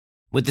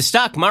With the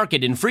stock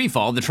market in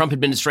freefall, the Trump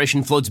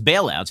administration floats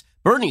bailouts,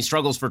 Bernie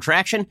struggles for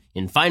traction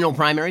in final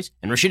primaries,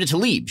 and Rashida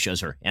Tlaib shows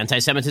her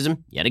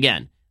anti-Semitism yet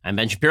again. I'm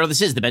Ben Shapiro.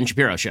 This is The Ben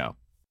Shapiro Show.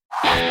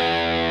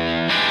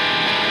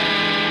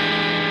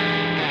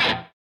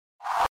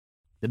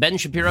 The Ben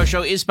Shapiro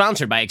Show is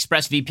sponsored by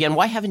ExpressVPN.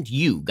 Why haven't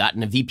you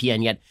gotten a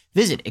VPN yet?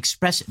 Visit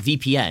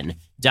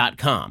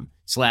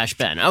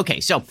expressvpn.com/Ben. Okay,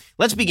 so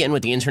let's begin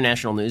with the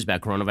international news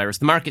about coronavirus.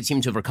 The market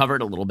seemed to have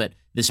recovered a little bit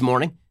this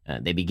morning.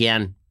 They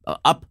began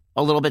up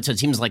a little bit, so it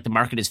seems like the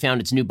market has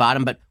found its new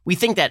bottom, but we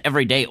think that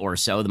every day or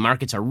so, the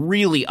markets are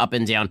really up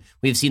and down.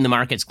 We've seen the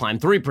markets climb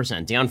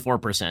 3%, down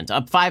 4%,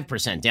 up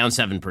 5%, down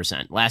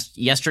 7%.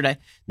 Yesterday,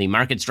 the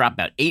markets dropped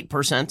about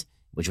 8%,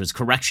 which was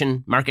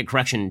market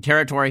correction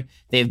territory.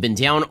 They have been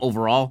down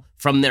overall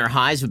from their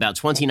highs of about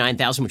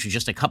 29,000, which was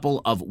just a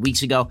couple of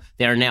weeks ago.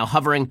 They are now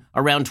hovering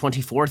around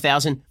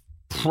 24,000.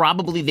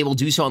 Probably they will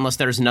do so unless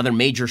there's another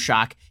major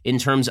shock in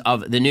terms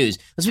of the news.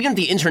 Let's begin with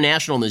the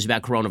international news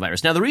about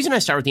coronavirus. Now, the reason I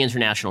start with the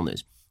international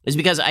news is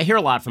because I hear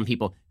a lot from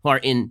people who are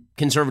in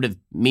conservative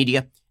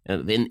media,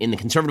 in the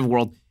conservative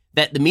world,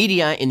 that the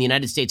media in the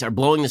United States are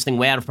blowing this thing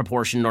way out of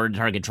proportion in order to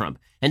target Trump.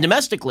 And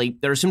domestically,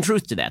 there is some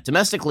truth to that.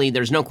 Domestically,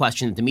 there's no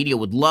question that the media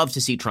would love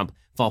to see Trump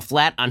fall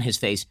flat on his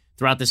face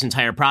throughout this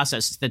entire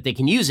process so that they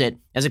can use it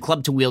as a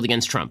club to wield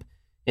against Trump.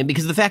 And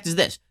because the fact is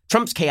this,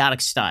 Trump's chaotic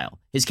style,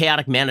 his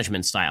chaotic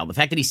management style, the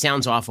fact that he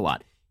sounds off a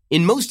lot,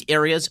 in most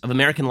areas of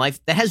American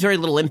life, that has very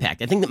little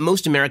impact. I think that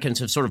most Americans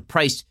have sort of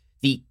priced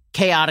the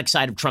chaotic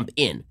side of Trump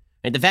in.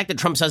 Right? The fact that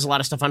Trump says a lot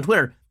of stuff on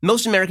Twitter,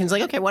 most Americans are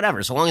like, okay,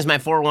 whatever. So long as my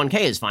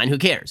 401k is fine, who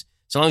cares?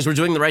 So long as we're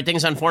doing the right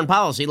things on foreign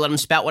policy, let him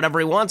spout whatever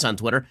he wants on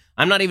Twitter.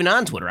 I'm not even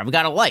on Twitter. I've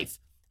got a life.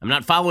 I'm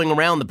not following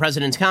around the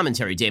president's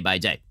commentary day by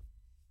day.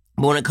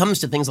 But when it comes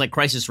to things like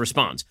crisis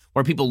response,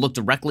 where people look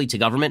directly to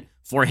government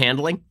for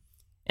handling,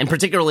 and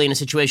particularly in a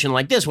situation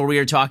like this, where we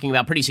are talking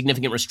about pretty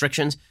significant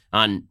restrictions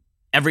on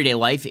everyday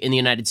life in the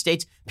United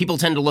States, people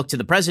tend to look to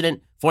the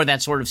president for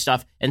that sort of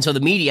stuff. And so the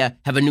media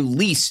have a new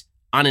lease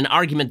on an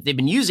argument they've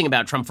been using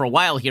about Trump for a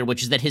while here,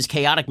 which is that his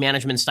chaotic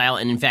management style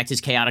and, in fact,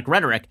 his chaotic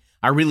rhetoric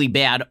are really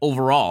bad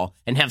overall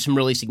and have some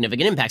really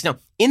significant impacts. Now,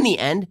 in the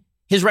end,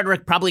 his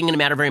rhetoric probably isn't going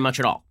to matter very much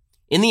at all.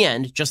 In the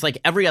end, just like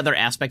every other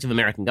aspect of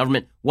American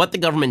government, what the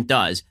government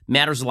does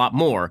matters a lot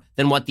more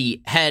than what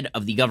the head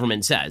of the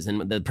government says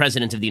and the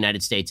president of the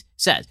United States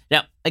says.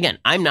 Now, again,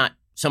 I'm not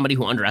somebody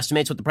who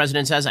underestimates what the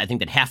president says. I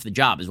think that half the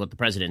job is what the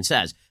president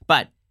says.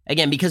 But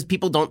again, because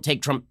people don't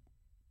take Trump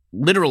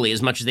literally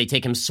as much as they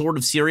take him sort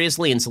of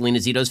seriously in Selena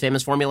Zito's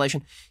famous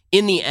formulation,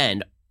 in the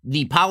end,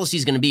 the policy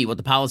is going to be what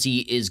the policy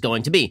is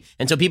going to be.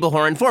 And so people who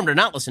are informed are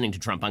not listening to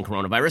Trump on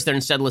coronavirus. They're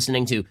instead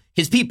listening to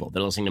his people.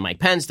 They're listening to Mike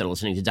Pence. They're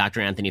listening to Dr.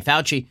 Anthony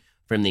Fauci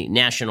from the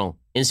National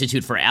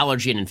Institute for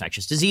Allergy and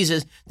Infectious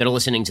Diseases. They're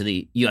listening to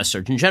the U.S.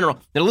 Surgeon General.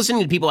 They're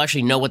listening to people who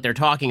actually know what they're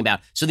talking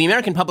about. So the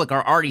American public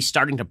are already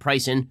starting to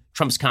price in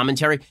Trump's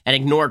commentary and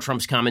ignore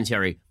Trump's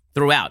commentary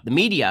throughout. The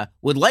media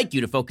would like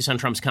you to focus on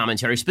Trump's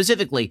commentary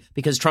specifically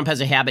because Trump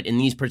has a habit in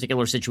these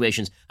particular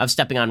situations of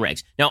stepping on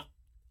regs. Now,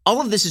 all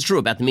of this is true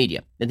about the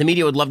media, that the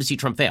media would love to see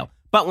Trump fail.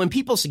 But when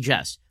people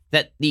suggest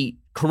that the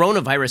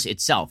coronavirus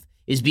itself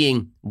is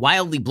being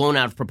wildly blown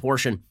out of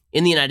proportion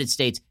in the United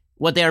States,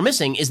 what they are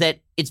missing is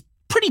that it's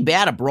pretty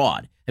bad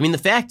abroad. I mean, the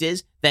fact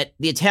is that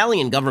the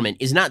Italian government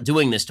is not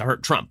doing this to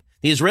hurt Trump.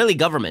 The Israeli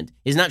government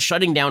is not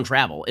shutting down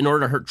travel in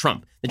order to hurt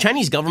Trump. The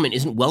Chinese government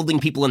isn't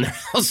welding people in their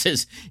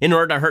houses in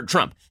order to hurt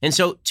Trump. And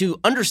so to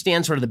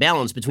understand sort of the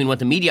balance between what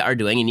the media are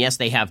doing, and yes,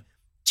 they have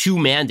two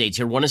mandates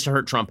here. One is to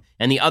hurt Trump,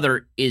 and the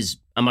other is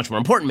a much more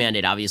important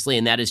mandate, obviously,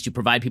 and that is to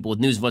provide people with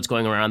news of what's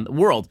going on around the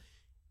world.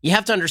 You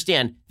have to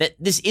understand that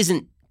this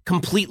isn't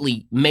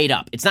completely made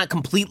up. It's not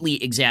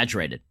completely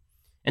exaggerated.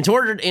 And in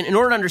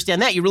order to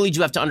understand that, you really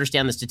do have to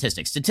understand the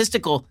statistics.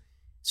 Statistical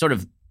sort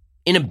of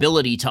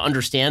inability to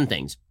understand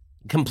things,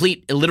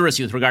 complete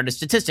illiteracy with regard to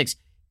statistics,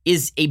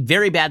 is a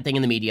very bad thing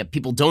in the media.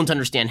 People don't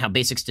understand how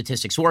basic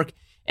statistics work.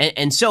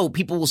 And so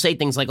people will say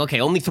things like, okay,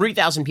 only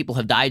 3,000 people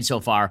have died so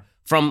far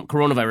from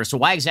coronavirus. So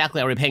why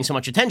exactly are we paying so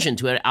much attention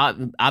to it?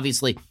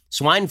 Obviously,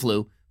 swine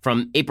flu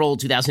from April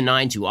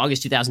 2009 to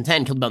August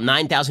 2010 killed about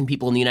 9,000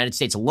 people in the United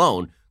States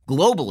alone.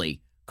 Globally,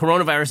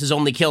 coronavirus has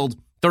only killed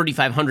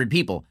 3,500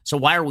 people. So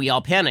why are we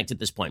all panicked at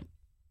this point?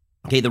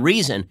 Okay, the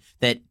reason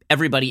that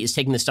everybody is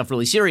taking this stuff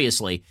really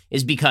seriously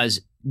is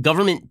because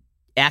government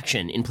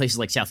action in places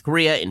like South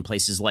Korea, in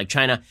places like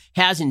China,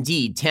 has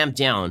indeed tamped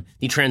down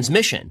the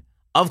transmission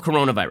of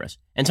coronavirus.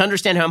 And to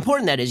understand how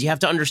important that is, you have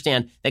to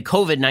understand that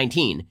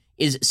COVID-19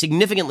 is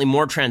significantly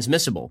more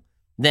transmissible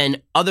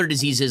than other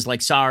diseases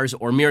like SARS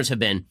or MERS have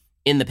been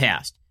in the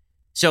past.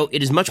 So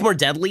it is much more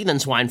deadly than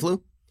swine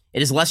flu.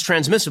 It is less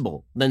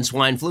transmissible than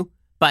swine flu.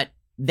 But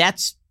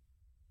that's,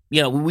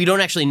 we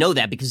don't actually know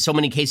that because so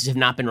many cases have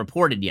not been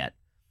reported yet.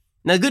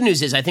 Now, the good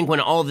news is I think when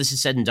all of this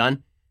is said and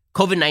done,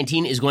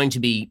 COVID-19 is going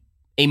to be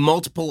a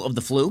multiple of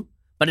the flu,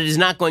 but it is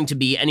not going to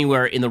be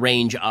anywhere in the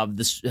range of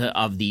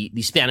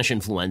the Spanish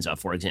influenza,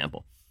 for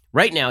example.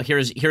 Right now,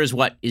 here's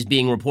what is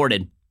being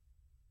reported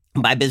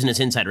by Business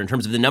Insider in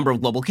terms of the number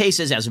of global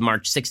cases as of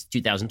March 6,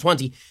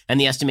 2020, and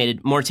the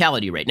estimated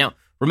mortality rate. Now,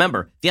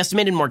 remember, the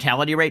estimated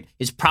mortality rate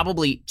is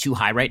probably too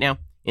high right now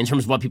in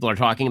terms of what people are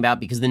talking about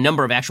because the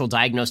number of actual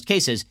diagnosed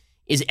cases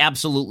is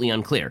absolutely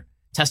unclear.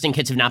 Testing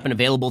kits have not been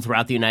available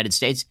throughout the United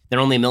States. There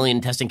are only 1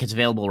 million testing kits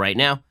available right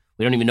now.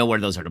 We don't even know where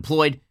those are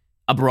deployed.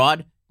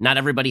 Abroad, not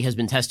everybody has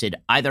been tested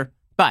either,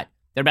 but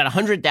there are about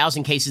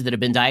 100,000 cases that have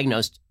been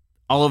diagnosed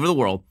all over the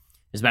world.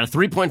 There's about a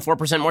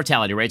 3.4%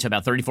 mortality rate, so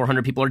about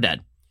 3,400 people are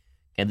dead.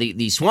 Okay,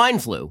 the swine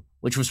flu,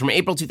 which was from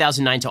April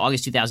 2009 to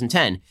August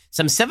 2010,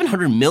 some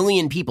 700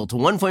 million people to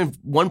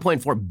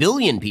 1.4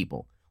 billion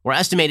people were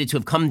estimated to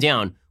have come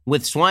down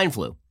with swine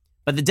flu.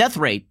 But the death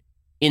rate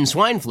in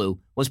swine flu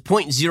was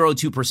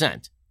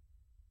 0.02%.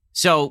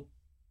 So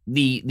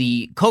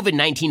the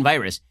COVID-19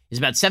 virus is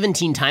about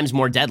 17 times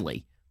more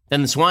deadly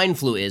than the swine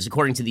flu is,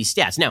 according to these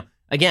stats. Now,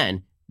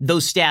 again,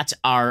 those stats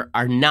are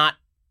not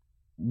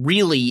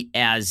really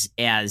as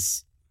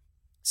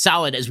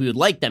solid as we would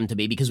like them to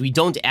be because we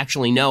don't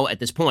actually know at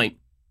this point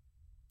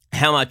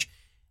how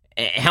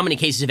many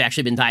cases have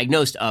actually been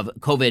diagnosed of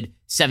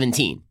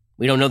COVID-17.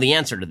 We don't know the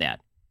answer to that.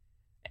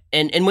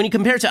 And when you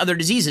compare it to other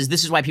diseases,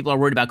 this is why people are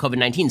worried about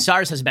COVID-19.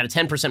 SARS has about a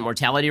 10%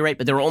 mortality rate,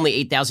 but there were only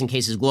 8,000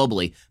 cases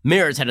globally.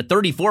 MERS had a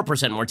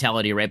 34%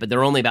 mortality rate, but there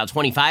were only about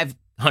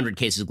 2,500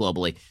 cases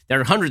globally.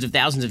 There are hundreds of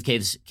thousands of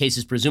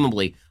cases,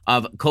 presumably,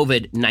 of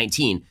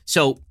COVID-19.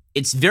 So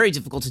it's very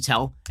difficult to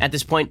tell at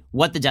this point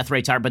what the death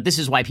rates are, but this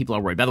is why people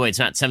are worried. By the way, it's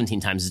not 17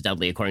 times as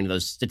deadly, according to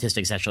those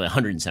statistics, actually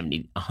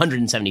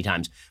 170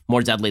 times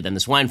more deadly than the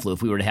swine flu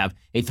if we were to have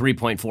a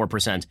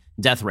 3.4%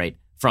 death rate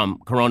from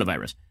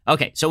coronavirus.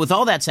 Okay, so with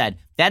all that said,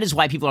 that is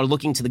why people are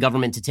looking to the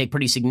government to take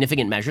pretty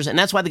significant measures, and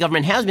that's why the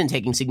government has been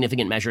taking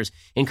significant measures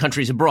in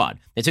countries abroad.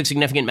 They took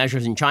significant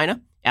measures in China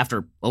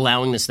after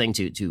allowing this thing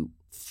to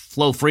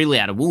flow freely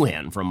out of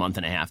Wuhan for a month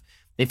and a half.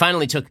 They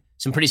finally took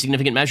some pretty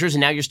significant measures,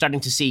 and now you're starting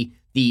to see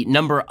the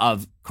number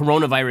of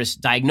coronavirus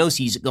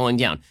diagnoses going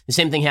down. The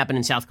same thing happened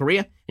in South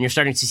Korea, and you're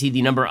starting to see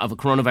the number of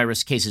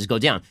coronavirus cases go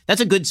down.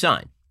 That's a good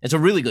sign. It's a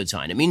really good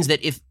sign. It means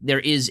that if there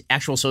is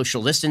actual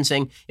social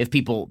distancing, if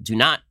people do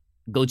not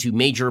go to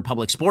major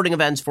public sporting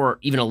events for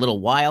even a little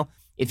while,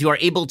 if you are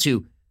able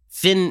to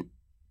thin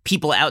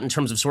people out in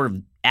terms of sort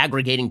of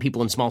aggregating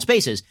people in small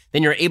spaces,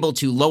 then you're able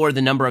to lower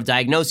the number of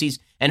diagnoses,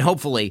 and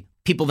hopefully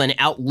people then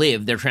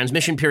outlive their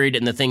transmission period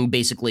and the thing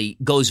basically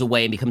goes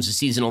away and becomes a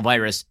seasonal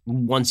virus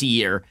once a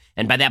year.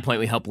 And by that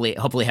point, we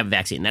hopefully have a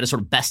vaccine. That is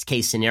sort of best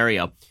case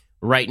scenario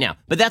right now.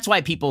 But that's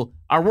why people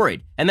are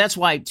worried. And that's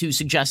why to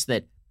suggest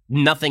that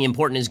nothing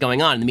important is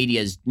going on, and the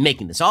media is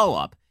making this all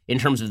up in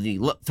terms of the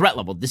threat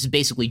level, this is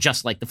basically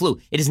just like the flu.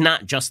 It is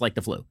not just like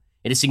the flu.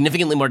 It is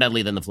significantly more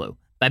deadly than the flu.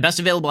 By best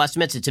available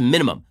estimates, it's a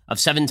minimum of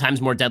 7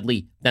 times more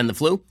deadly than the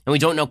flu. And we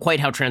don't know quite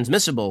how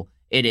transmissible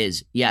it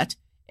is yet.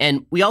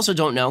 And we also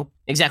don't know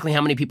exactly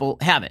how many people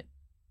have it.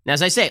 Now,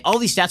 as I say, all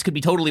these stats could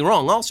be totally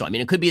wrong also. I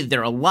mean, it could be that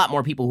there are a lot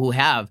more people who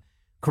have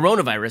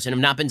coronavirus and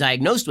have not been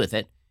diagnosed with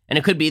it. And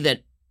it could be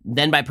that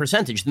then by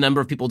percentage, the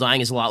number of people dying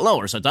is a lot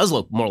lower. So it does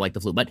look more like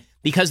the flu. But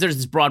because there's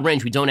this broad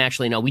range, we don't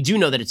actually know. We do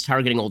know that it's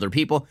targeting older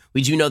people.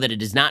 We do know that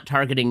it is not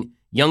targeting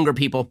younger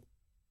people.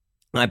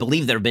 I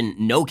believe there have been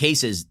no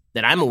cases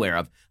that I'm aware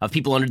of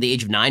people under the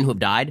age of 9 who have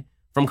died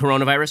from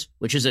coronavirus,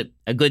 which is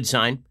a good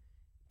sign.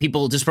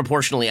 People,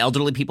 disproportionately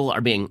elderly people,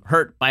 are being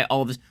hurt by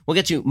all of this. We'll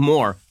get to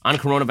more on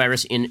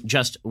coronavirus in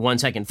just 1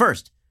 second.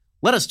 First,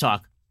 let us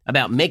talk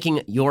about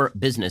making your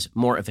business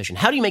more efficient.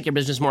 How do you make your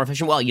business more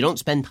efficient? Well, you don't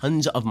spend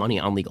tons of money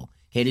on legal.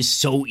 Okay, it is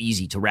so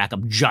easy to rack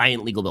up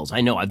giant legal bills.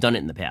 I know, I've done it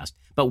in the past.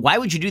 But why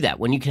would you do that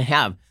when you can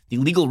have the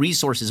legal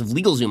resources of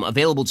LegalZoom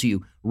available to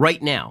you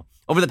right now?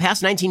 Over the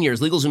past 19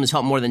 years, LegalZoom has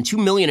helped more than 2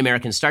 million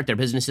Americans start their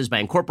businesses by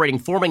incorporating,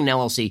 forming an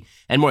LLC,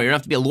 and more. You don't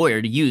have to be a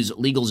lawyer to use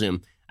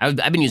LegalZoom. I've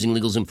been using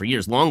LegalZoom for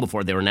years, long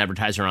before they were an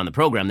advertiser on the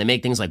program. They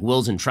make things like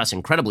wills and trusts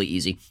incredibly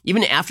easy.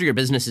 Even after your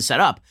business is set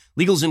up,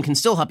 LegalZoom can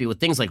still help you with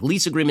things like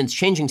lease agreements,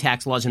 changing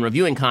tax laws, and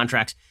reviewing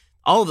contracts.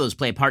 All of those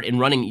play a part in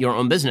running your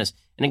own business.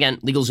 And again,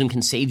 LegalZoom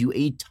can save you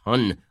a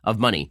ton of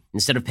money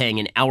instead of paying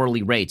an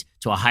hourly rate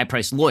to a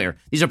high-priced lawyer.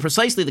 These are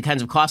precisely the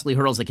kinds of costly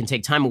hurdles that can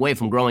take time away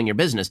from growing your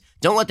business.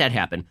 Don't let that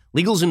happen.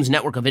 LegalZoom's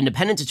network of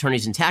independent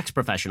attorneys and tax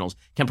professionals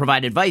can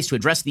provide advice to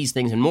address these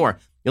things and more.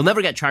 You'll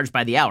never get charged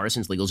by the hour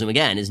since LegalZoom,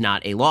 again, is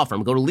not a law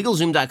firm. Go to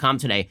LegalZoom.com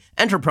today.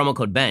 Enter promo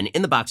code BEN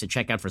in the box at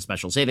checkout for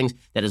special savings.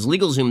 That is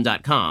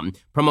LegalZoom.com.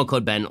 Promo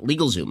code BEN,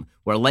 LegalZoom,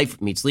 where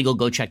life meets legal.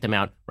 Go check them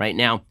out right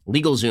now.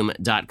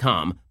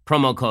 LegalZoom.com.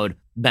 Promo code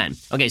BEN.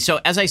 Okay, so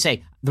as I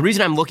say, the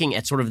reason I'm looking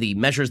at sort of the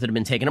measures that have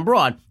been taken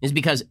abroad is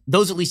because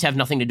those at least have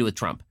nothing to do with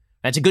Trump.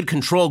 That's a good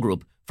control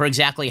group for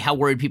exactly how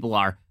worried people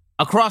are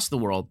across the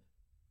world,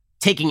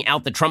 taking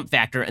out the Trump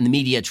factor and the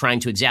media trying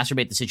to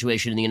exacerbate the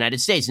situation in the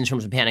United States in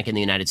terms of panic in the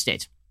United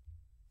States.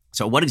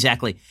 So what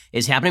exactly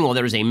is happening? Well,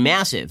 there is a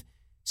massive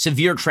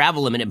severe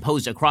travel limit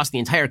imposed across the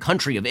entire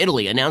country of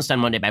Italy, announced on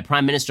Monday by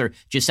Prime Minister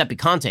Giuseppe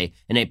Conte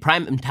in a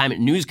prime-time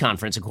news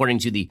conference, according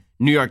to the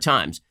New York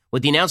Times.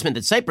 With the announcement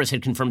that Cyprus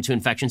had confirmed 2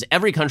 infections,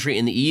 every country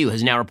in the EU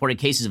has now reported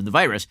cases of the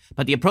virus,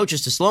 but the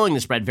approaches to slowing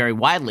the spread vary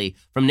widely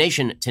from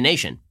nation to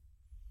nation.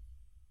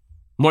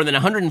 More than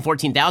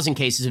 114,000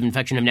 cases of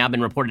infection have now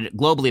been reported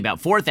globally, about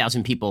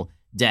 4,000 people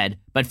dead,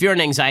 but fear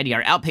and anxiety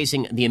are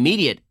outpacing the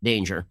immediate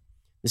danger.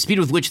 The speed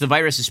with which the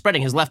virus is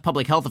spreading has left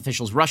public health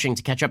officials rushing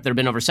to catch up. There have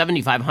been over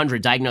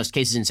 7,500 diagnosed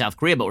cases in South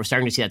Korea, but we're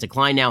starting to see that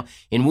decline now.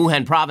 In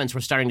Wuhan province,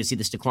 we're starting to see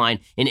this decline.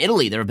 In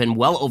Italy, there have been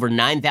well over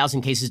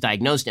 9,000 cases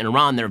diagnosed. In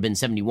Iran, there have been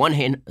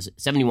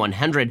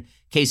 7,100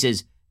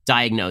 cases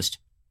diagnosed.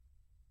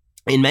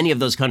 In many of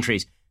those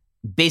countries,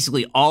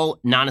 basically all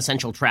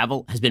non-essential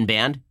travel has been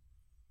banned.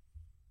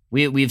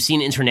 We've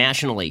seen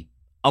internationally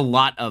a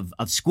lot of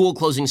school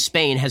closings.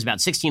 Spain has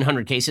about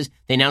 1,600 cases.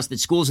 They announced that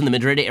schools in the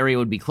Madrid area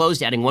would be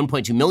closed, adding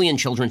 1.2 million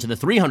children to the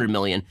 300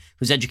 million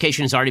whose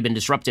education has already been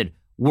disrupted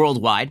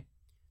worldwide.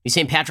 The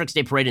St. Patrick's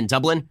Day parade in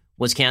Dublin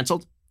was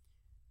canceled.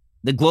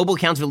 The global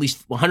count of at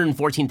least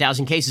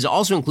 114,000 cases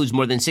also includes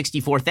more than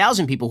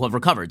 64,000 people who have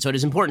recovered. So it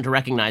is important to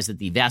recognize that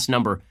the vast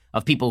number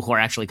of people who are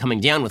actually coming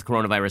down with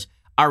coronavirus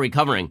are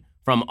recovering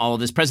from all of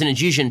this. President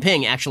Xi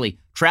Jinping actually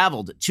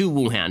traveled to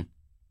Wuhan.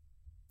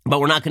 But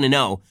we're not going to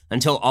know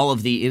until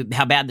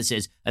how bad this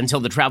is, until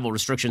the travel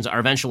restrictions are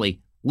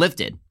eventually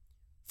lifted.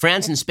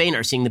 France and Spain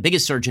are seeing the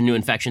biggest surge in new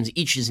infections.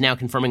 Each is now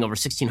confirming over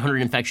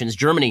 1,600 infections.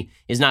 Germany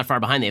is not far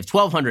behind. They have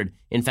 1,200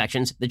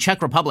 infections. The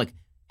Czech Republic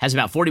has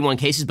about 41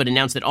 cases, but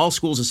announced that all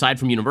schools aside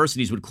from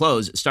universities would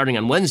close starting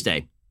on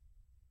Wednesday.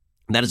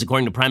 That is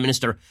according to Prime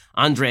Minister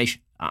Andrej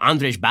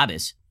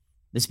Babis.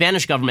 The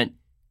Spanish government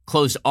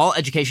closed all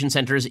education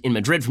centers in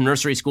Madrid from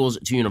nursery schools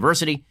to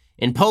university.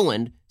 In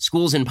Poland,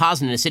 schools in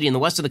Poznan, a city in the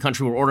west of the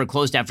country, were ordered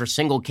closed after a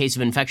single case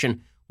of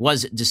infection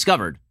was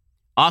discovered.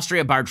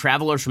 Austria barred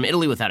travelers from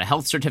Italy without a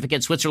health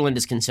certificate. Switzerland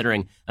is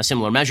considering a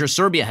similar measure.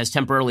 Serbia has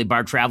temporarily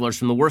barred travelers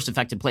from the worst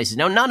affected places.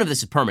 Now, none of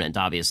this is permanent,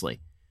 obviously.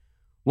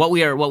 What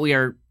we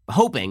are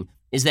hoping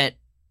is that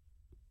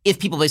if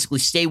people basically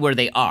stay where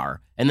they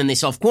are and then they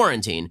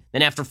self-quarantine,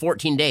 then after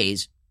 14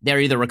 days,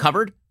 they're either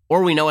recovered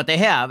or we know what they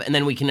have, and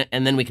then we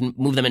can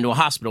move them into a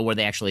hospital where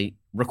they actually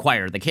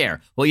require the care.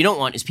 What you don't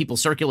want is people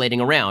circulating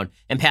around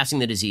and passing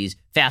the disease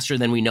faster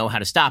than we know how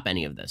to stop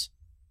any of this.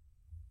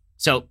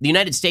 So the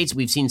United States,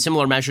 we've seen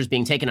similar measures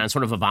being taken on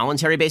sort of a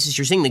voluntary basis.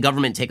 You're seeing the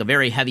government take a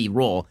very heavy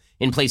role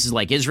in places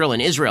like Israel.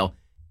 In Israel,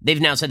 they've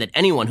now said that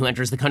anyone who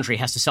enters the country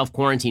has to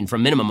self-quarantine for a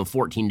minimum of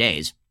 14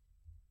 days.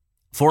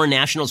 Foreign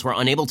nationals who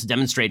are unable to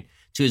demonstrate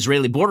to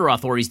Israeli border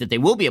authorities that they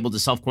will be able to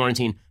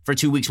self-quarantine for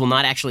 2 weeks will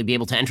not actually be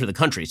able to enter the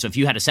country. So if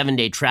you had a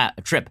 7-day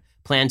trip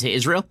planned to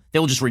Israel, they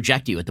will just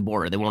reject you at the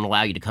border. They won't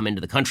allow you to come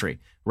into the country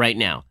right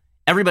now.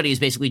 Everybody is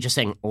basically just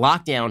saying,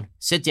 lock down,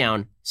 sit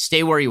down,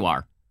 stay where you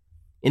are.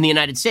 In the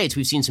United States,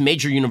 we've seen some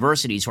major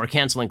universities who are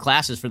canceling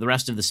classes for the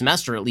rest of the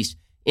semester, at least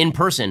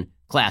in-person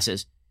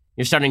classes.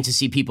 You're starting to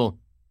see people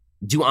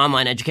do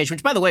online education,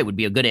 which, by the way, would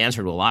be a good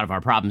answer to a lot of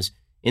our problems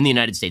in the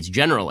United States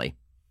generally.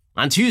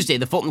 On Tuesday,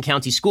 the Fulton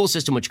County school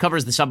system, which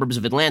covers the suburbs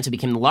of Atlanta,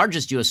 became the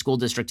largest U.S. school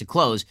district to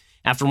close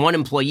after one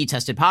employee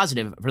tested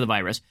positive for the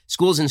virus.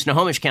 Schools in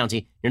Snohomish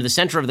County, near the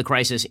center of the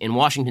crisis in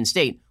Washington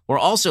state, were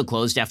also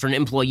closed after an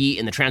employee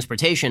in the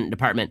transportation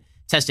department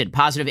tested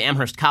positive.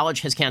 Amherst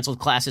College has canceled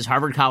classes.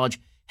 Harvard College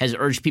has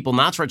urged people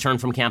not to return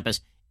from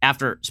campus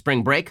after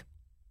spring break.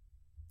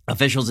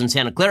 Officials in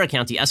Santa Clara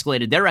County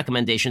escalated their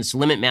recommendations to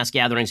limit mass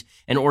gatherings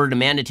and ordered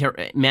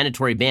a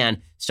mandatory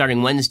ban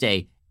starting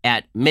Wednesday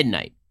at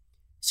midnight.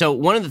 So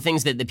one of the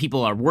things that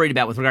people are worried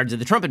about with regard to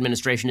the Trump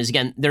administration is,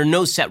 again, there are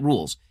no set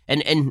rules.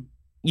 And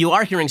you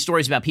are hearing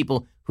stories about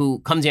people who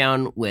come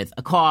down with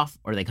a cough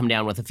or they come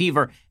down with a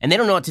fever and they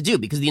don't know what to do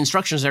because the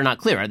instructions are not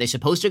clear. Are they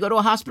supposed to go to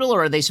a hospital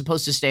or are they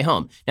supposed to stay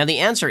home? Now, the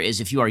answer is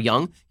if you are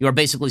young, you are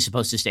basically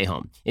supposed to stay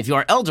home. If you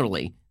are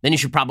elderly, then you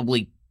should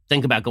probably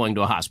think about going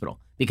to a hospital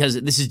because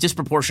this is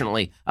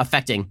disproportionately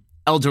affecting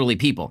elderly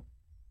people.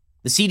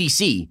 The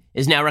CDC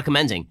is now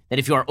recommending that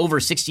if you are over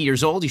 60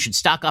 years old, you should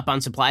stock up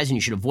on supplies and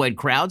you should avoid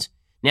crowds.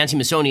 Nancy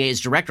Messonnier is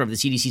director of the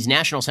CDC's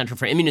National Center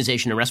for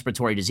Immunization and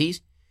Respiratory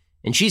Disease.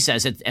 And she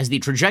says that as the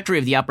trajectory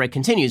of the outbreak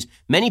continues,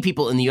 many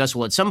people in the U.S.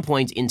 will at some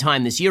point in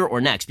time this year or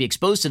next be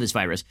exposed to this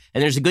virus,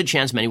 and there's a good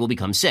chance many will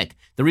become sick.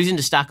 The reason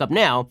to stock up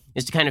now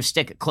is to kind of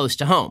stick close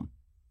to home.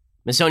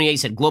 Messonnier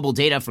said global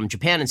data from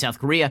Japan and South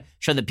Korea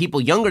show that people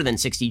younger than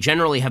 60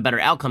 generally have better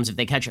outcomes if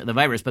they catch the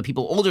virus, but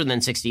people older than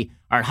 60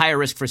 are at higher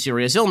risk for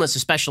serious illness,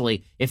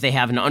 especially if they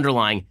have an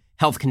underlying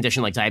health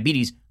condition like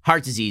diabetes,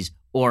 heart disease,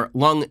 or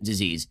lung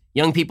disease.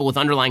 Young people with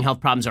underlying health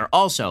problems are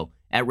also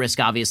at risk,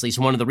 obviously.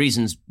 So one of the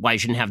reasons why you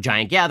shouldn't have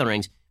giant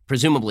gatherings,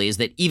 presumably, is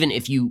that even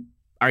if you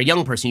are a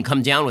young person, you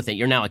come down with it,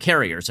 you're now a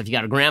carrier. So if you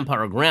got a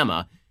grandpa or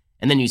grandma,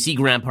 and then you see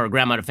grandpa or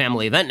grandma at a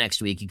family event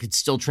next week, you could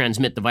still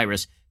transmit the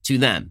virus to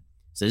them.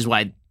 So this is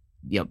why,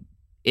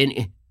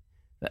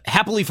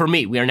 happily for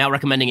me, we are now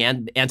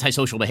recommending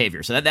antisocial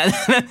behavior. So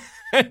that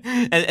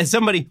as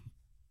somebody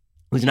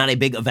who's not a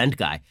big event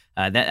guy.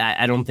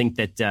 I don't think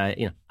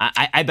that,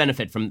 I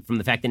benefit from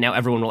the fact that now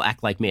everyone will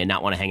act like me and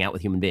not want to hang out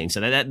with human beings. So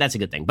that's a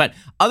good thing. But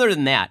other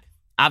than that,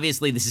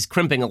 obviously this is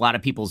crimping a lot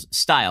of people's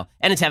style,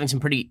 and it's having some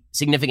pretty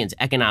significant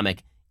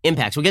economic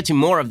impacts. We'll get to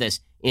more of this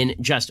in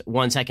just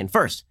 1 second.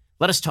 First,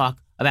 let us talk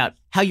about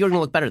how you're going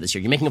to look better this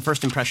year. You're making a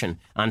first impression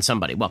on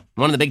somebody. Well,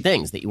 one of the big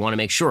things that you want to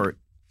make sure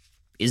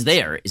is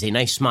a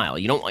nice smile.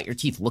 You don't want your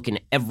teeth looking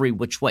every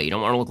which way. You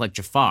don't want to look like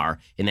Jafar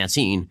in that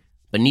scene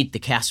beneath the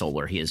castle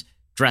where he is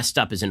dressed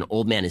up as an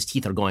old man. His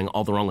teeth are going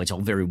all the wrong way. It's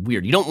all very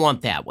weird. You don't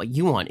want that. What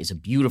you want is a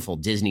beautiful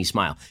Disney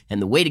smile.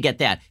 And the way to get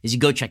that is you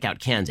go check out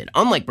Candid.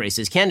 Unlike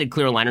braces, Candid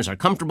clear aligners are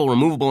comfortable,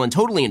 removable, and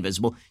totally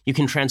invisible. You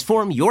can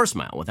transform your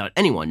smile without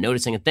anyone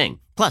noticing a thing.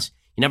 Plus,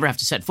 you never have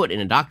to set foot in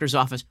a doctor's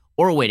office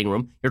or a waiting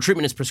room. Your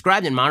treatment is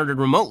prescribed and monitored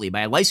remotely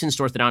by a licensed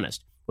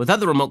orthodontist. With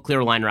other remote clear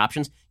aligner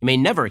options, you may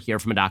never hear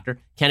from a doctor.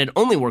 Candid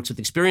only works with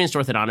experienced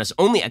orthodontists,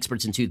 only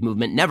experts in tooth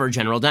movement, never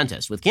general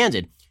dentists. With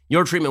Candid,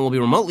 your treatment will be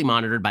remotely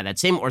monitored by that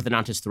same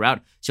orthodontist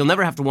throughout, so you'll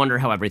never have to wonder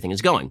how everything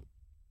is going.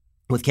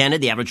 With Candid,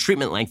 the average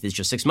treatment length is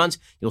just 6 months.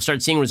 You'll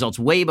start seeing results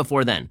way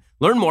before then.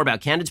 Learn more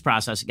about Candid's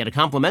process. Get a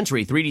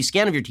complimentary 3D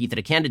scan of your teeth at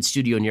a Candid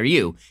studio near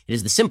you. It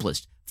is the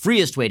simplest,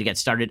 freest way to get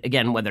started.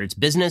 Again, whether it's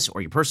business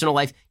or your personal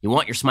life, you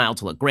want your smile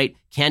to look great.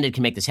 Candid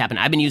can make this happen.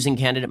 I've been using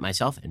Candid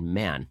myself, and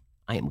man,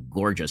 I am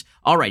gorgeous.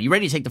 All right, you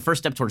ready to take the first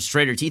step towards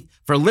straighter teeth?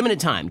 For a limited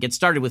time, get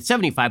started with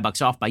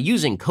 $75 off by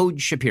using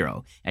code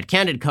Shapiro at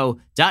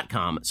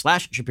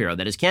candidco.com/Shapiro.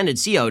 That is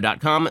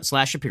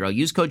candidco.com/Shapiro.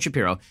 Use code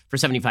Shapiro for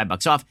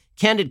 $75 off.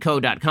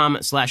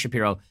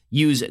 candidco.com/Shapiro.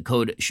 Use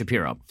code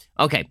Shapiro.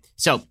 Okay,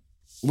 so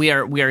we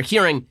are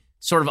hearing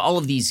sort of all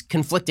of these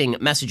conflicting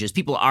messages.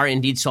 People are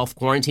indeed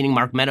self-quarantining.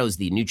 Mark Meadows,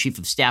 the new chief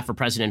of staff for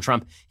President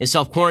Trump, is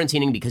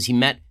self-quarantining because he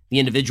met the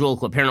individual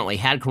who apparently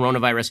had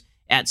coronavirus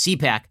at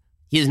CPAC.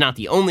 He is not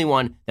the only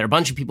one. There are a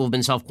bunch of people who have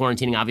been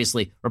self-quarantining.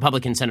 Obviously,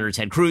 Republican Senator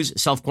Ted Cruz,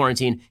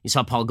 self-quarantine. You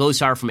saw Paul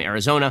Gosar from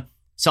Arizona,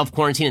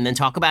 self-quarantine, and then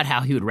talk about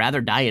how he would rather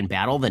die in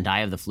battle than die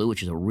of the flu,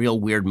 which is a real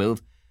weird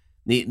move.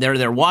 There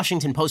are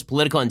Washington Post,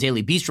 Politico, and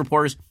Daily Beast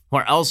reporters who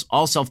are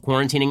all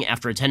self-quarantining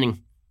after attending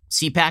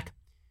CPAC.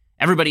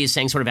 Everybody is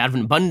saying sort of out of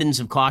an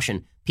abundance of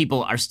caution,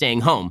 people are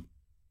staying home.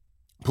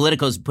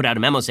 Politico's put out a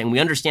memo saying, we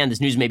understand this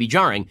news may be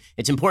jarring.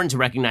 It's important to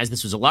recognize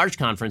this was a large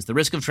conference. The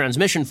risk of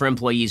transmission for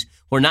employees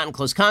who are not in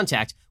close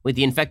contact with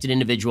the infected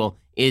individual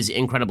is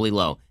incredibly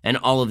low. And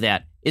all of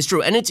that is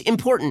true. And it's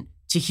important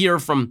to hear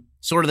from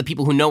sort of the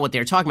people who know what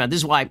they're talking about. This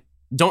is why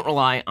don't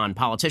rely on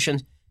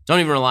politicians. Don't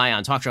even rely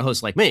on talk show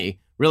hosts like me.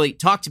 Really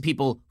talk to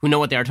people who know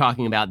what they're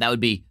talking about. That would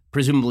be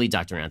presumably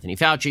Dr. Anthony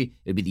Fauci.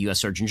 It would be the U.S.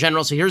 Surgeon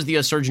General. So here's the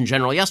U.S. Surgeon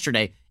General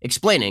yesterday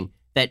explaining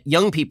that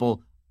young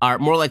people are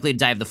more likely to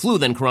die of the flu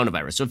than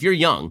coronavirus. So if you're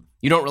young,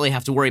 you don't really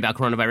have to worry about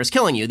coronavirus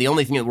killing you. The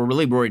only thing that we're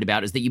really worried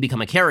about is that you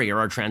become a carrier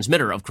or a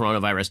transmitter of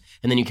coronavirus,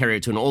 and then you carry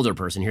it to an older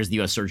person. Here's the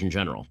U.S. Surgeon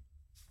General.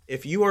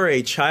 If you are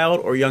a child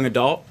or young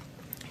adult,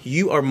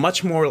 you're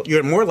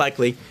more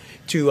likely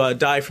to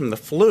die from the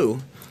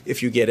flu,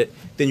 if you get it,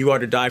 than you are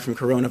to die from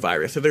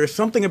coronavirus. So there is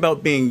something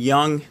about being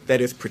young that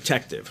is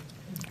protective.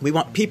 We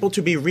want people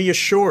to be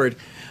reassured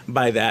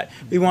by that.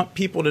 We want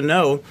people to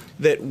know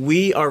that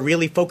we are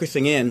really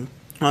focusing in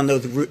on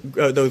those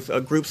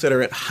groups that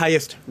are at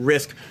highest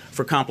risk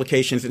for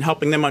complications and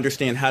helping them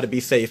understand how to be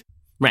safe.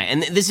 Right.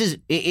 And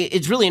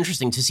it's really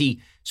interesting to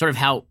see sort of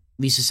how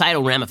the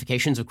societal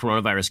ramifications of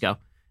coronavirus go.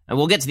 And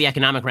we'll get to the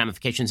economic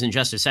ramifications in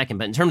just a second.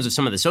 But in terms of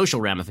some of the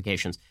social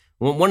ramifications,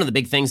 one of the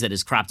big things that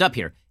has cropped up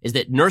here is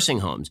that nursing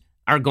homes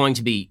are going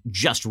to be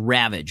just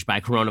ravaged by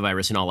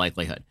coronavirus in all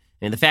likelihood.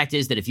 And the fact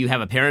is that if you have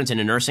a parent in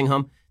a nursing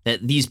home,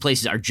 that these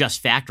places are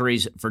just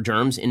factories for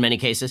germs in many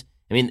cases.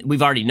 I mean,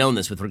 we've already known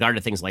this with regard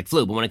to things like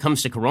flu, but when it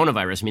comes to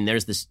coronavirus, I mean,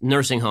 there's this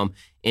nursing home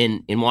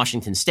in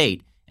Washington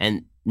state,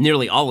 and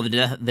nearly all of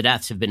the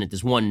deaths have been at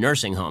this one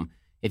nursing home.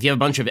 If you have a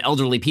bunch of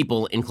elderly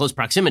people in close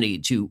proximity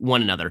to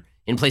one another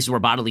in places where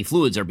bodily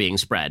fluids are being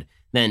spread,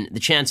 then the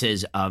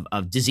chances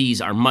of disease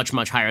are much,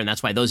 much higher, and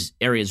that's why those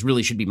areas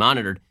really should be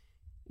monitored.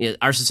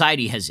 Our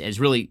society has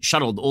really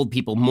shuttled old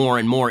people more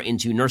and more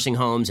into nursing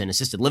homes and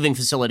assisted living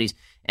facilities,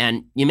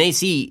 and you may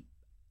see,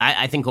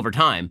 I think over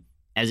time,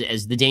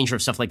 as the danger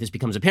of stuff like this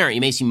becomes apparent,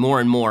 you may see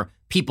more and more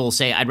people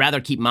say, I'd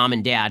rather keep mom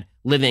and dad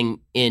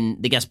living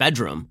in the guest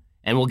bedroom,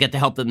 and we'll get them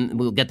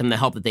the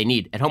help that they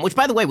need at home, which,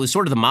 by the way, was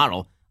sort of the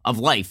model of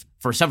life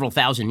for several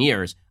thousand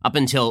years up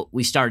until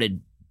we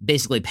started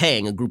basically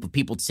paying a group of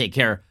people to take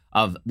care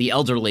of the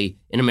elderly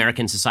in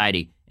American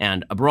society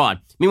and abroad.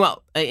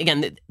 Meanwhile,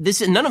 again,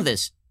 none of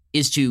this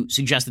is to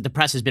suggest that the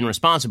press has been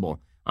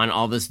responsible on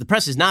all this. The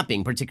press is not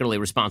being particularly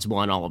responsible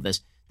on all of this.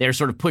 They're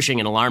sort of pushing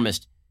an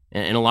alarmist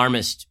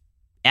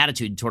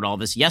attitude toward all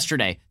this.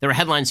 Yesterday, there were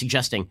headlines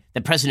suggesting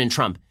that President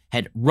Trump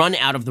had run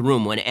out of the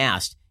room when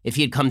asked if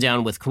he had come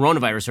down with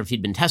coronavirus or if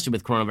he'd been tested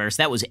with coronavirus.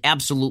 That was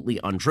absolutely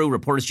untrue.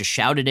 Reporters just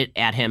shouted it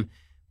at him.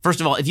 First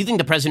of all, if you think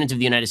the president of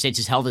the United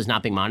States' health is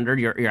not being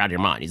monitored, you're out of your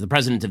mind. He's the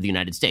president of the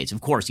United States.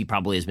 Of course, he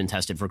probably has been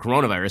tested for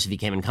coronavirus if he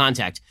came in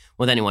contact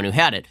with anyone who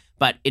had it.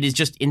 But it is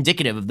just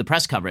indicative of the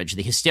press coverage,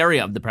 the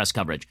hysteria of the press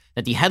coverage,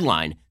 that the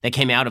headline that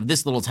came out of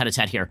this little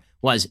tete-a-tete here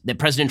was that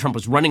President Trump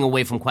was running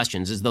away from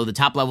questions as though the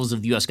top levels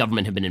of the U.S.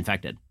 government have been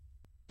infected.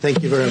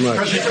 Thank you very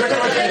much.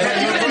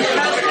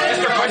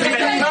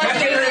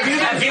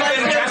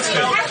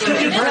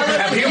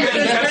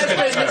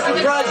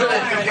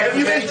 Have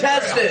you been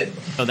tested?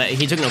 So that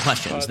he took no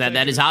questions.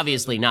 That is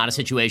obviously not a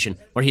situation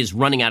where he is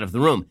running out of the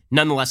room.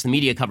 Nonetheless, the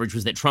media coverage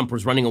was that Trump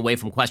was running away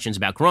from questions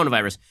about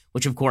coronavirus,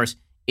 which of course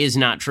is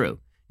not true.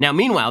 Now,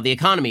 meanwhile, the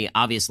economy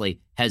obviously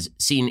has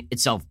seen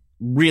itself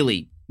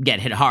really get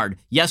hit hard.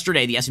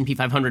 Yesterday, the S&P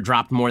 500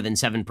 dropped more than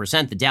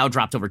 7%. The Dow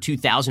dropped over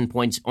 2,000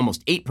 points,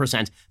 almost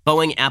 8%.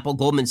 Boeing, Apple,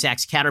 Goldman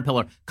Sachs,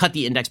 Caterpillar cut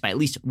the index by at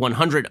least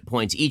 100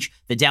 points each.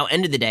 The Dow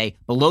ended the day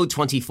below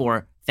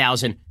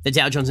 24,000. The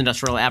Dow Jones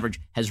Industrial Average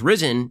has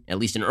risen, at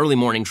least in early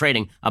morning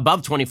trading,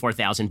 above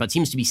 24,000, but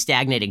seems to be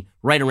stagnating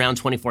right around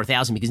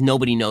 24,000 because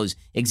nobody knows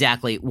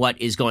exactly what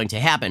is going to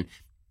happen.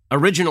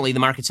 Originally, the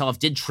market sell-off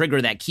did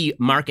trigger that key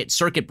market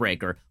circuit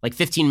breaker. Like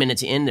 15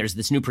 minutes in, there's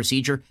this new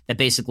procedure that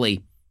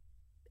basically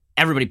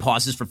everybody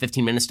pauses for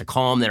 15 minutes to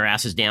calm their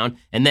asses down,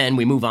 and then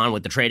we move on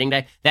with the trading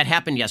day. That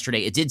happened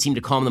yesterday. It did seem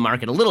to calm the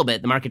market a little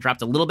bit. The market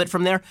dropped a little bit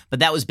from there, but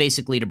that was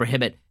basically to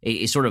prohibit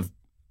a sort of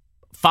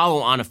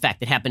follow-on effect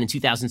that happened in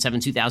 2007,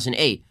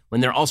 2008,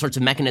 when there are all sorts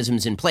of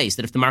mechanisms in place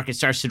that if the market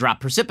starts to drop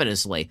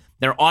precipitously,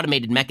 there are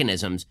automated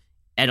mechanisms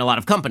at a lot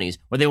of companies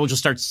where they will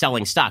just start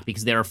selling stock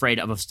because they're afraid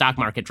of a stock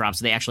market drop.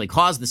 So they actually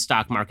cause the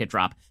stock market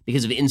drop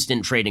because of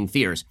instant trading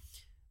fears.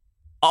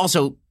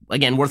 Also,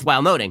 again,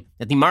 worthwhile noting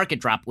that the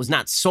market drop was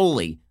not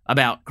solely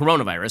about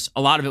coronavirus.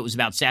 A lot of it was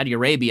about Saudi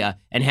Arabia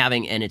and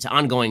its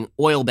ongoing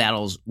oil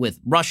battles with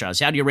Russia.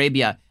 Saudi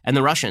Arabia and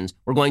the Russians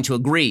were going to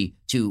agree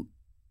to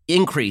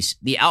increase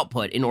the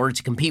output in order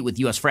to compete with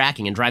U.S.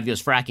 fracking and drive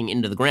U.S. fracking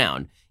into the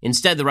ground.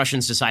 Instead, the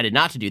Russians decided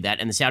not to do that,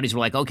 and the Saudis were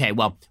like, okay,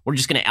 well, we're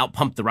just going to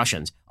outpump the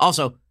Russians.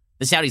 Also,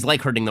 the Saudis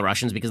like hurting the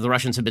Russians because the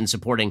Russians have been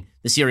supporting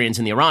the Syrians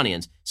and the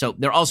Iranians. So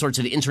there are all sorts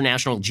of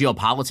international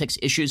geopolitics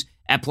issues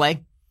at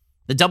play.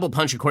 The double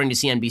punch, according to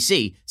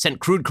CNBC, sent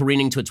crude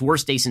careening to its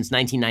worst day since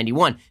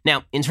 1991.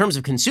 Now, in terms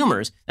of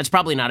consumers, that's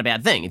probably not a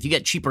bad thing. If you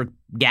get cheaper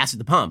gas at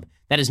the pump,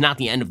 that is not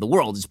the end of the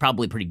world. It's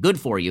probably pretty good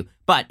for you.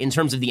 But in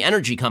terms of the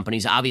energy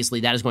companies, obviously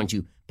that is going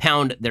to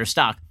pound their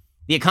stock.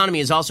 The economy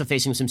is also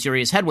facing some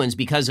serious headwinds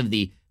because of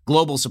the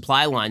global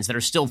supply lines that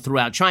are still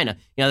throughout China.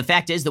 You know, the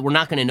fact is that we're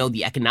not going to know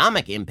the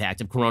economic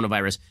impact of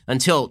coronavirus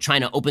until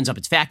China opens up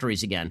its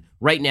factories again.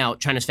 Right now,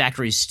 China's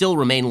factories still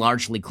remain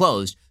largely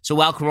closed. So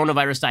while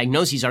coronavirus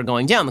diagnoses are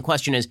going down, the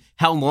question is,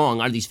 how long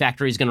are these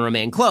factories going to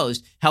remain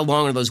closed? How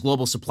long are those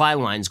global supply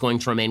lines going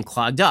to remain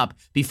clogged up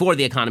before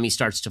the economy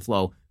starts to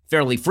flow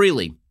fairly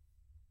freely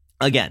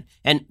again?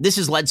 And this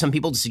has led some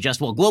people to suggest,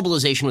 well,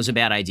 globalization was a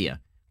bad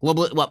idea.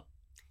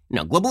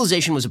 No,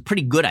 globalization was a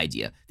pretty good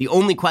idea. The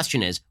only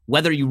question is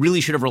whether you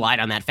really should have relied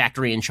on that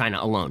factory in China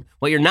alone.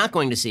 What you're not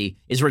going to see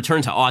is a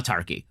return to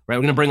autarky, right?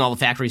 We're going to bring all the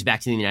factories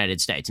back to the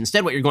United States.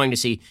 Instead, what you're going to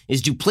see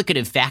is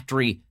duplicative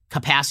factory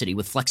capacity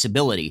with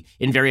flexibility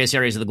in various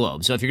areas of the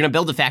globe. So if you're going to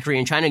build a factory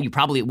in China, you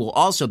probably will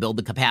also build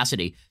the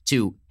capacity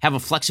to have a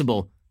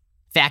flexible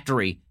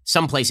factory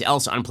someplace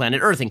else on planet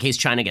Earth in case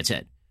China gets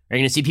hit. You're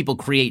going to see people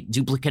create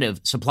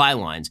duplicative supply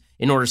lines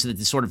in order so that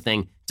this sort of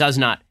thing does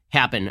not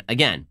happen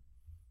again.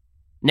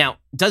 Now,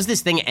 does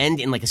this thing end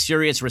in like a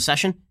serious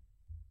recession?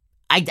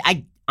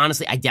 I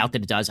honestly doubt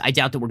that it does. I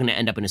doubt that we're going to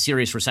end up in a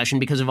serious recession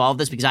because of all of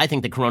this, because I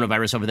think the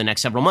coronavirus over the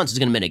next several months is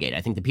going to mitigate.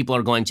 I think that people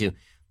are going to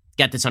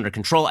get this under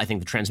control. I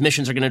think the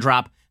transmissions are going to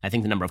drop. I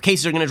think the number of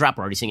cases are going to drop.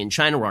 We're already seeing it in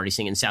China. We're already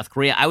seeing it in South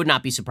Korea. I would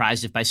not be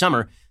surprised if by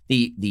summer,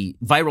 the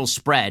viral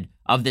spread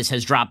of this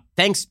has dropped,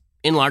 thanks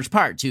in large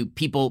part to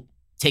people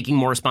taking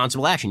more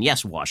responsible action.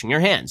 Yes, washing your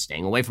hands,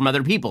 staying away from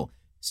other people,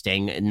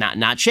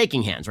 not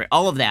shaking hands, right?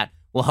 All of that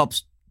will help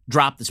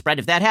drop the spread.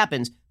 If that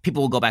happens,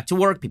 people will go back to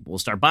work. People will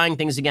start buying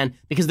things again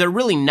because they're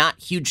really not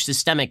huge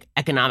systemic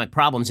economic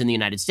problems in the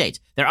United States.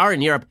 There are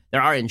in Europe,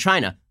 there are in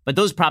China, but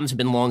those problems have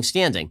been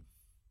long-standing.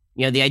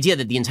 You know, the idea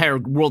that the entire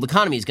world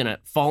economy is going to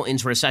fall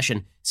into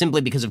recession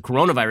simply because of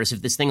coronavirus,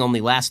 if this thing only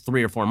lasts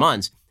 3 or 4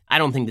 months, I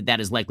don't think that that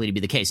is likely to be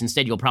the case.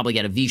 Instead, you'll probably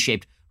get a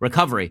V-shaped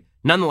recovery.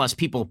 Nonetheless,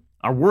 people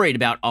are worried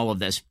about all of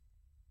this.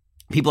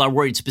 People are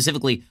worried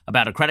specifically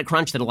about a credit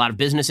crunch, that a lot of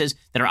businesses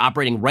that are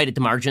operating right at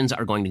the margins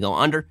are going to go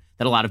under,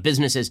 that a lot of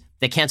businesses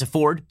that can't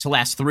afford to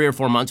last 3 or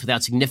 4 months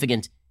without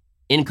significant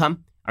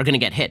income are going to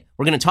get hit.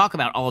 We're going to talk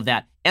about all of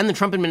that and the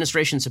Trump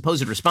administration's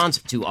supposed response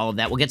to all of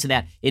that. We'll get to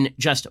that in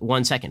just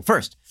 1 second.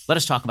 First, let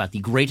us talk about the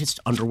greatest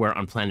underwear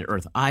on planet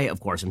Earth. I, of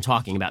course, am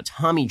talking about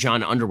Tommy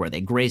John underwear.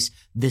 They grace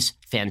this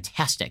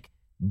fantastic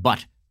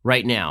butt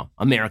right now,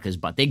 America's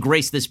butt. They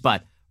grace this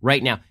butt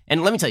right now.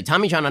 And let me tell you,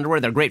 Tommy John underwear,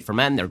 they're great for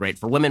men. They're great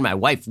for women. My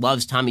wife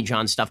loves Tommy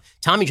John stuff.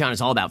 Tommy John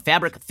is all about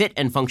fabric, fit,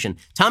 and function.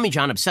 Tommy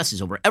John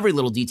obsesses over every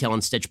little detail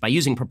and stitch by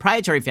using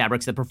proprietary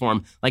fabrics that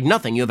perform like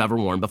nothing you have ever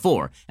worn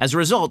before. As a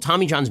result,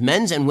 Tommy John's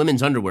men's and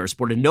women's underwear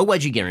sport a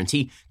no-wedgie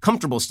guarantee,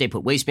 comfortable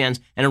stay-put waistbands,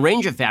 and a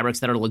range of fabrics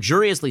that are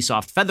luxuriously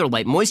soft,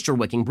 feather-light,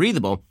 moisture-wicking,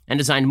 breathable, and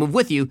designed to move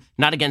with you,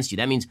 not against you.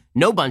 That means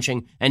no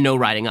bunching and no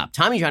riding up.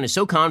 Tommy John is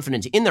so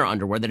confident in their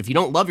underwear that if you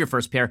don't love your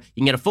first pair,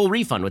 you can get a full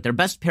refund with their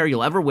best pair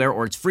you'll ever wear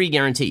or its free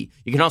guarantee.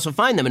 You can also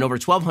find them in over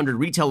 1,200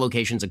 retail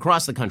locations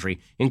across the country,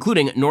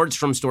 including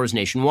Nordstrom stores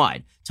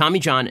nationwide. Tommy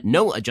John,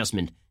 no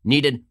adjustment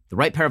needed. The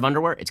right pair of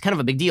underwear, it's kind of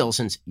a big deal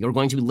since you're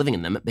going to be living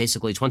in them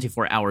basically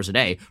 24 hours a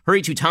day.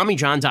 Hurry to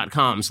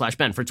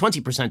TommyJohn.com/Ben for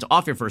 20%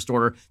 off your first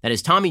order. That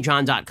is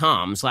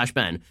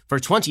TommyJohn.com/Ben for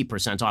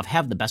 20% off.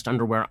 Have the best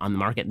underwear on the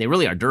market. They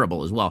really are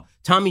durable as well.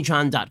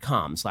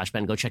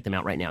 TommyJohn.com/Ben. Go check them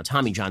out right now.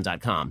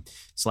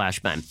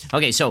 TommyJohn.com/Ben.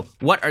 Okay, so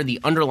what are the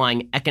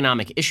underlying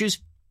economic issues?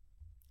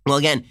 Well,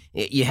 again,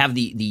 you have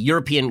the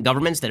European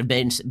governments that have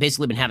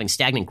basically been having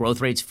stagnant growth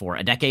rates for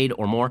a decade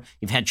or more.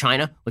 You've had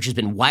China, which has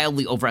been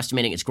wildly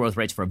overestimating its growth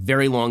rates for a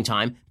very long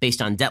time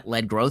based on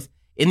debt-led growth.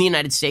 In the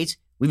United States,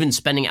 we've been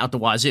spending out the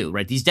wazoo,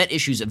 right? These debt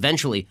issues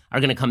eventually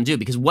are going to come due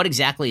because what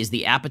exactly is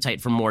the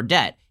appetite for more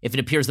debt if it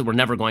appears that we're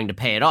never going to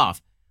pay it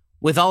off?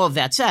 With all of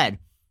that said,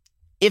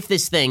 if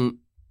this thing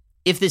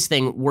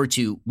were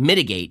to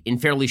mitigate in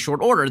fairly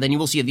short order, then you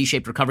will see a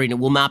V-shaped recovery and it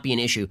will not be an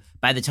issue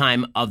by the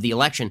time of the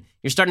election.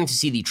 You're starting to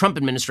see the Trump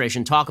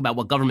administration talk about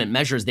what government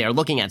measures they are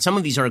looking at. Some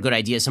of these are a good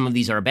idea. Some of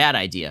these are a bad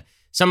idea.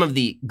 Some of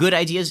the good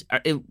ideas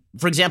are,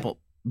 for example,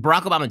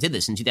 Barack Obama did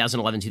this in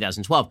 2011,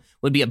 2012,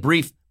 would be a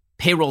brief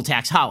payroll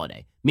tax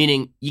holiday,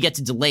 meaning you get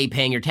to delay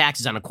paying your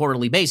taxes on a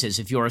quarterly basis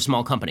if you're a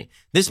small company.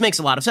 This makes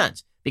a lot of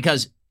sense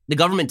because the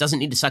government doesn't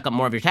need to suck up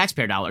more of your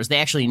taxpayer dollars. They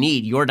actually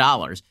need your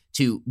dollars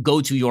to go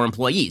to your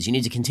employees. You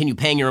need to continue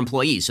paying your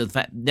employees. So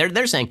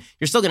they're saying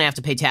you're still going to have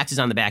to pay taxes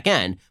on the back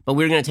end, but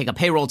we're going to take a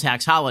payroll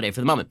tax holiday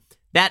for the moment.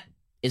 That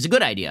is a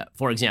good idea.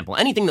 For example,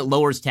 anything that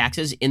lowers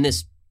taxes in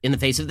the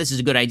face of this is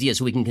a good idea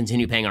so we can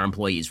continue paying our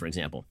employees, for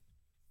example.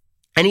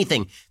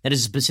 Anything that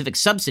is a specific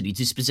subsidy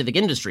to specific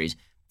industries,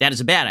 that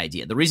is a bad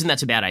idea. The reason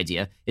that's a bad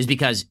idea is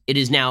because it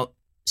is now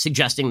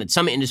suggesting that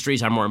some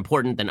industries are more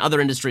important than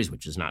other industries,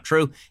 which is not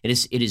true. It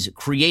is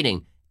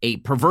creating a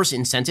perverse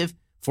incentive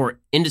for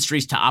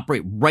industries to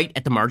operate right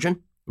at the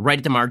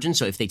margin.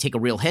 So if they take a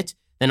real hit,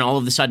 then all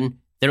of a sudden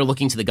they're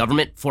looking to the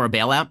government for a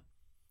bailout.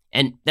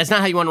 And that's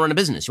not how you want to run a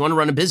business. You want to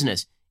run a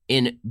business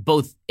in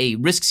both a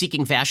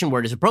risk-seeking fashion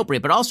where it is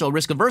appropriate, but also a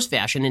risk-averse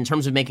fashion in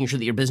terms of making sure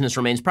that your business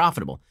remains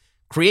profitable.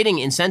 Creating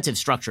incentive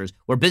structures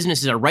where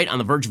businesses are right on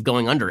the verge of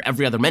going under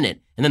every other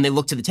minute, and then they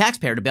look to the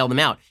taxpayer to bail them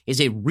out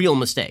is a real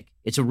mistake.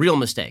 It's a real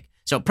mistake.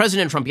 So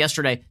President Trump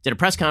yesterday did a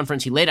press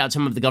conference. He laid out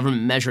some of the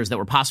government measures that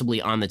were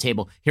possibly on the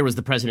table. Here was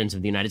the President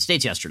of the United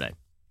States yesterday.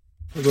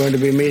 We're going to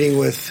be meeting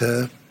with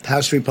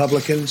House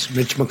Republicans,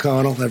 Mitch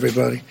McConnell,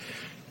 everybody,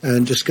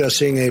 and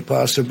discussing a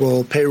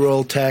possible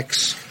payroll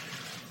tax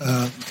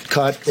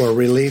cut or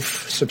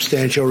relief,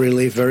 substantial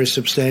relief, very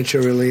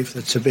substantial relief.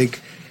 That's a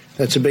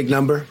big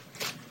number.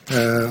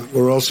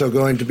 We're also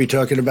going to be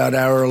talking about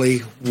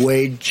hourly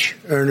wage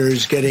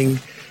earners getting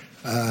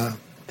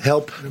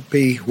help,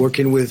 be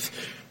working with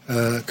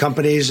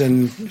companies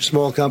and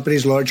small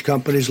companies, large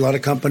companies, a lot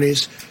of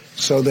companies,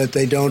 so that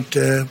they don't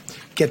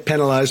get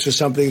penalized for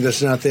something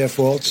that's not their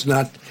fault. It's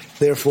not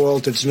their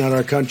fault. It's not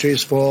our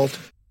country's fault.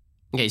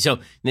 Okay, so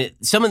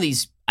some of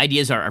these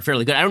ideas are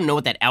fairly good. I don't know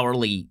what that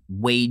hourly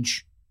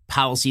wage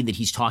policy that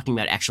he's talking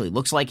about actually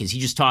looks like. Is he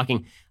just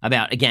talking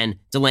about, again,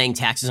 delaying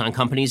taxes on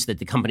companies that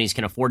the companies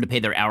can afford to pay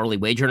their hourly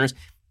wage earners?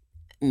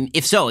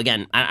 If so,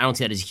 again, I don't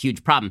see that as a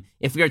huge problem.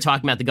 If we are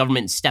talking about the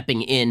government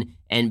stepping in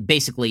and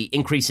basically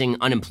increasing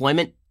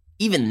unemployment,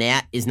 even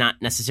that is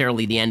not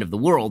necessarily the end of the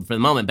world for the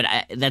moment. But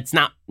that's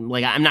not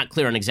like I'm not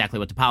clear on exactly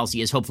what the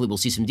policy is. Hopefully we'll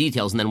see some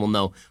details and then we'll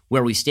know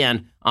where we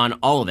stand on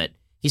all of it.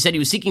 He said he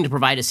was seeking to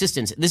provide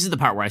assistance. This is the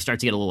part where I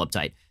start to get a little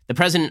uptight. The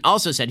president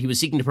also said he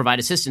was seeking to provide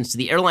assistance to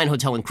the airline,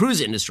 hotel, and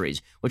cruise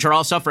industries, which are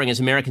all suffering as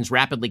Americans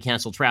rapidly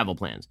cancel travel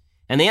plans.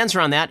 And the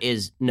answer on that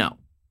is no.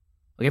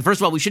 Okay,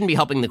 first of all, we shouldn't be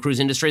helping the cruise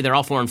industry. They're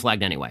all foreign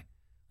flagged anyway.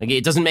 Like,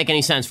 it doesn't make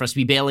any sense for us to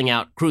be bailing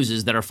out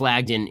cruises that are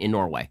flagged in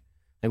Norway.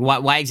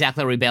 Like, why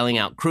exactly are we bailing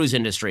out cruise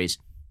industries?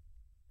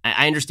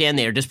 I understand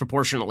they are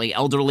disproportionately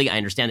elderly. I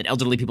understand that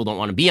elderly people don't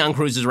want to be on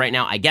cruises right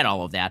now. I get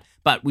all of that.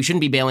 But we shouldn't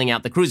be bailing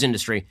out the cruise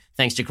industry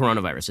thanks to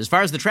coronavirus. As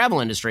far as the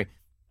travel industry,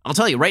 I'll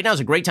tell you, right now is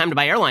a great time to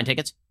buy airline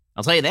tickets.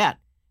 I'll tell you that.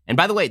 And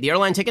by the way, the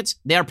airline tickets,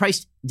 they are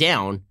priced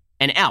down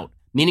and out,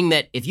 meaning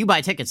that if you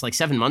buy tickets like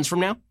 7 months from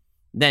now,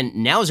 then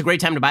now is a great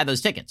time to buy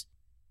those tickets.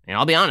 And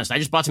I'll be honest, I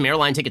just bought some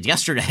airline tickets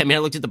yesterday. I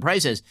looked at the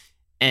prices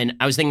and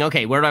I was thinking,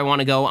 okay, where do I want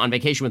to go on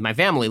vacation with my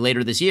family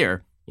later this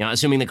year?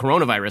 Assuming the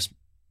coronavirus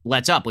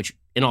lets up, which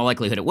in all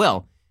likelihood it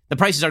will, the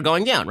prices are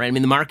going down, right?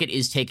 The market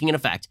is taking an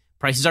effect.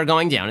 Prices are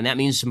going down, and that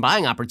means some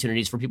buying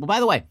opportunities for people.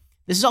 By the way,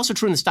 this is also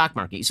true in the stock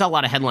market. You saw a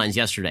lot of headlines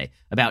yesterday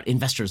about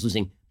investors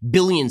losing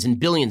billions and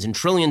billions and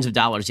trillions of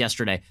dollars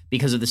yesterday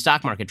because of the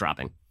stock market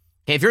dropping.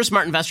 Okay, if you're a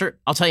smart investor,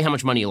 I'll tell you how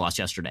much money you lost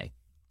yesterday.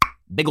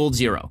 Big old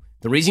zero.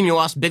 The reason you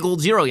lost big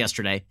old zero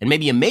yesterday, and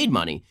maybe you made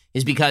money,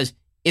 is because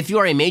if you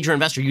are a major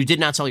investor, you did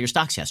not sell your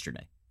stocks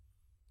yesterday.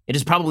 It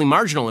is probably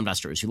marginal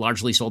investors who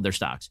largely sold their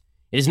stocks.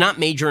 It is not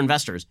major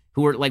investors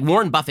who were like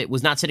Warren Buffett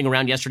was not sitting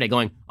around yesterday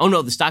going, oh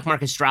no, the stock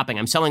market's dropping.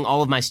 I'm selling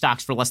all of my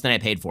stocks for less than I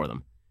paid for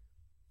them.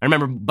 I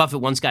remember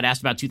Buffett once got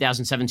asked about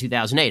 2007,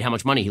 2008, how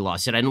much money he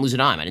lost. He said, I didn't lose a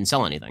dime. I didn't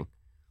sell anything.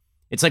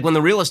 It's like when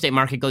the real estate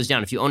market goes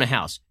down, if you own a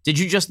house, did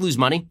you just lose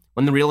money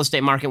when the real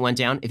estate market went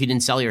down if you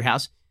didn't sell your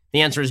house?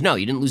 The answer is no,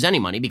 you didn't lose any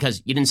money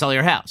because you didn't sell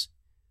your house,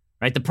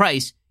 right? The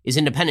price is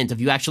independent of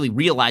you actually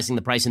realizing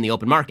the price in the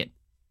open market.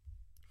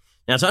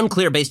 Now, it's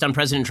unclear based on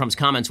President Trump's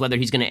comments whether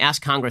he's going to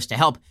ask Congress to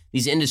help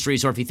these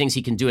industries or if he thinks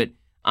he can do it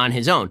on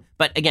his own.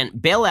 But again,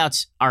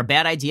 bailouts are a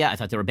bad idea. I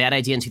thought they were a bad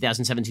idea in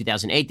 2007,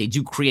 2008. They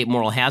do create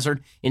moral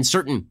hazard in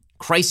certain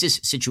crisis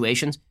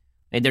situations.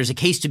 And there's a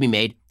case to be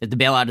made that the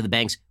bailout of the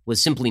banks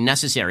was simply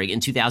necessary in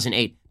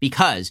 2008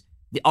 because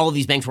all of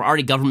these banks were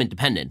already government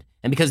dependent.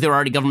 And because they were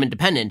already government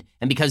dependent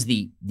and because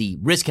the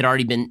risk had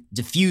already been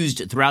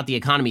diffused throughout the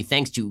economy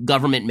thanks to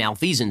government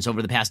malfeasance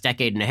over the past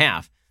decade and a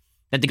half,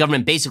 that the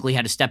government basically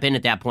had to step in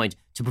at that point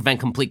to prevent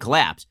complete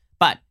collapse.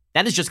 But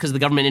that is just because the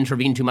government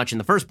intervened too much in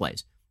the first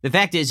place. The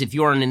fact is, if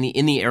you are in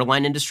the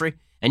airline industry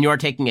and you are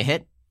taking a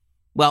hit,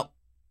 well,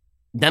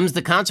 them's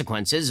the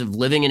consequences of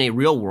living in a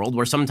real world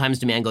where sometimes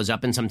demand goes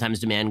up and sometimes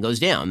demand goes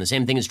down. The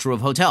same thing is true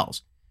of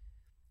hotels.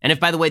 And if,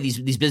 by the way,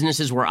 these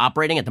businesses were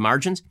operating at the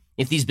margins,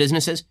 if these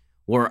businesses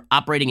were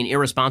operating in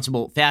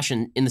irresponsible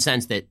fashion in the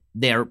sense that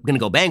they're going to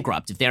go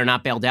bankrupt if they are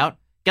not bailed out,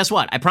 guess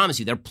what? I promise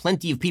you, there are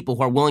plenty of people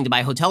who are willing to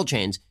buy hotel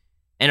chains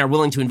and are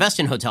willing to invest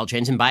in hotel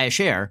chains and buy a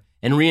share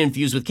and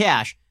reinfuse with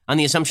cash on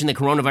the assumption that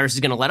coronavirus is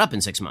going to let up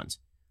in 6 months.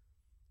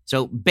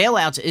 So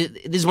bailouts,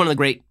 this is one of the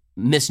great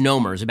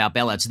misnomers about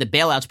bailouts, that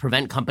bailouts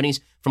prevent companies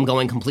from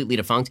going completely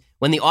defunct.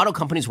 When the auto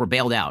companies were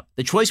bailed out,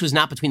 the choice was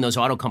not between those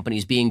auto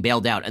companies being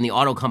bailed out and the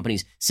auto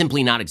companies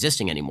simply not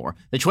existing anymore.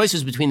 The choice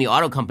was between the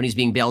auto companies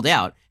being bailed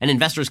out and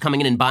investors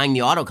coming in and buying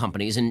the auto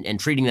companies and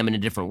treating them in a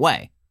different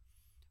way.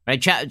 Right?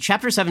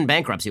 Chapter 7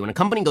 bankruptcy, when a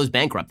company goes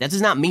bankrupt, that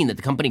does not mean that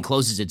the company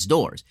closes its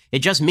doors. It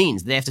just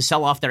means that they have to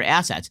sell off their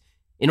assets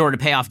in order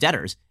to pay off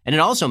debtors. And it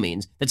also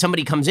means that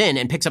somebody comes in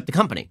and picks up the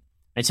company.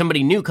 Right?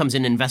 Somebody new comes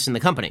in and invests in the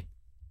company.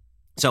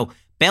 So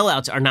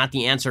bailouts are not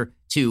the answer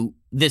to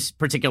this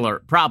particular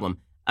problem.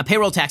 A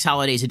payroll tax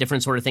holiday is a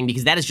different sort of thing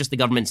because that is just the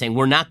government saying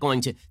we're not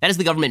going to, that is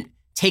the government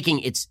taking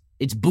its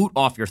boot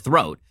off your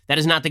throat. That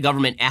is not the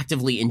government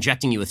actively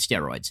injecting you with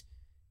steroids.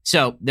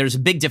 So there's a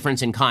big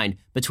difference in kind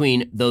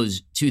between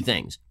those two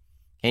things.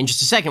 Okay, in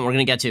just a second, we're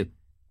going to get to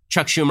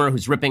Chuck Schumer,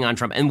 who's ripping on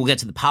Trump, and we'll get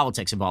to the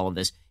politics of all of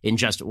this in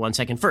just 1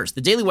 second. First, the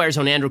Daily Wire's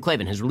own Andrew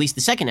Klavan has released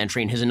the second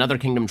entry in his Another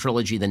Kingdom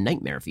trilogy, The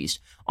Nightmare Feast.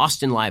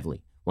 Austin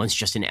Lively, once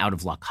just an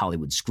out-of-luck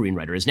Hollywood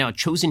screenwriter, is now a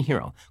chosen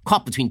hero,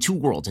 caught between two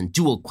worlds and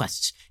dual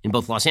quests in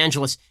both Los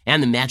Angeles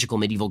and the magical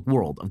medieval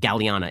world of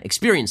Galliana.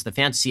 Experience the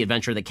fantasy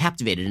adventure that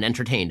captivated and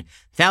entertained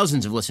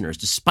thousands of listeners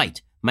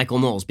despite Michael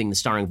Knowles being the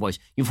starring voice.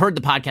 You've heard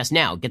the podcast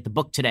now. Get the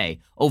book today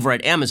over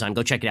at Amazon.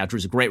 Go check it out.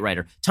 Drew's a great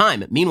writer.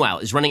 Time, meanwhile,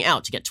 is running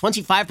out to get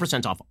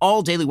 25% off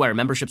all Daily Wire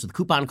memberships with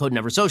coupon code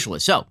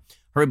NEVERSOCIALIST. So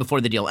hurry before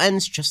the deal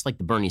ends, just like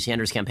the Bernie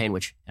Sanders campaign,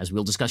 which, as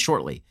we'll discuss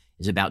shortly,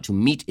 is about to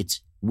meet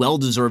its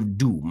well-deserved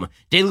doom.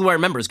 Daily Wire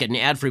members get an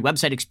ad-free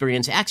website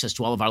experience, access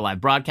to all of our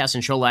live broadcasts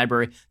and show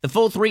library, the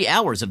full 3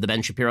 hours of The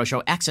Ben Shapiro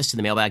Show, access to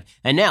the mailbag,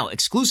 and now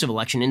exclusive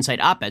election insight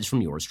op-eds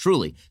from yours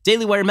truly.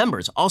 Daily Wire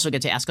members also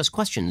get to ask us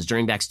questions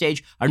during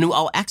Backstage. Our new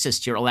all-access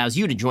tier allows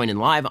you to join in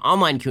live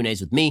online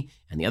Q&As with me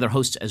and the other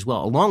hosts as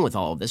well. Along with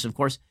all of this, of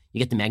course, you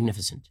get the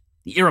magnificent,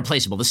 the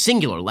irreplaceable, the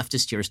singular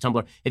leftist tears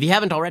tumbler. If you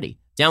haven't already,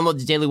 download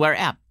the Daily Wire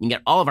app. You can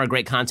get all of our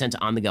great content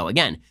on the go.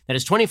 Again, that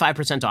is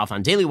 25% off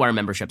on Daily Wire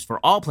memberships for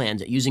all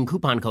plans using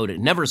coupon code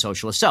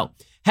NEVERSOCIALIST. So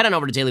head on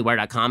over to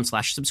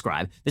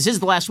dailywire.com/subscribe. This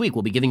is the last week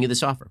we'll be giving you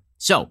this offer.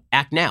 So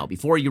act now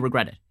before you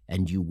regret it,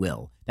 and you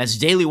will. That's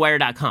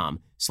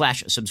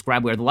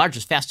dailywire.com/subscribe. We are the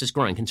largest, fastest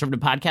growing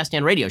conservative podcast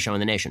and radio show in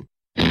the nation.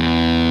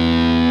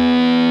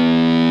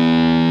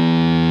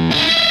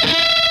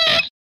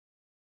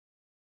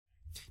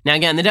 Now,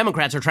 again, the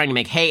Democrats are trying to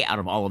make hay out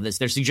of all of this.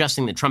 They're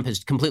suggesting that Trump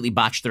has completely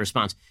botched the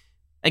response.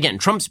 Again,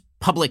 Trump's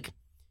public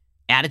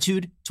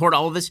attitude toward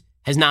all of this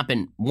has not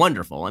been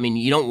wonderful. I mean,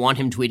 you don't want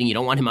him tweeting. You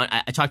don't want him.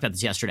 I talked about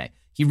this yesterday.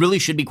 He really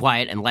should be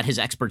quiet and let his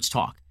experts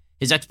talk.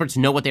 His experts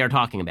know what they are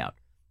talking about.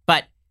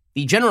 But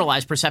the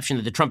generalized perception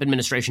that the Trump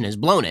administration has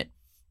blown it,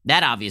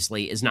 that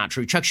obviously is not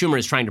true. Chuck Schumer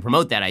is trying to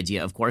promote that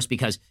idea, of course,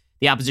 because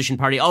the opposition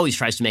party always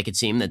tries to make it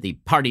seem that the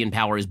party in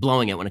power is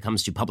blowing it when it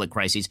comes to public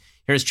crises.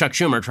 Here's Chuck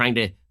Schumer trying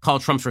to call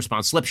Trump's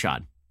response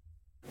slipshod.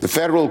 The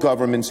federal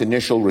government's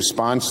initial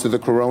response to the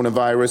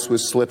coronavirus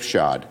was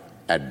slipshod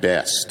at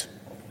best.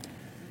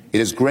 It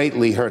has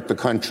greatly hurt the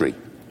country,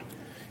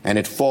 and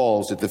it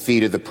falls at the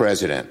feet of the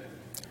president.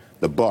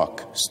 The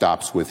buck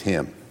stops with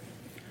him.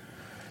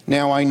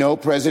 Now, I know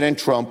President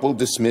Trump will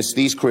dismiss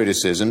these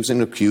criticisms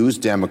and accuse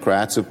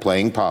Democrats of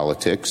playing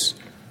politics.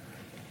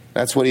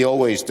 That's what he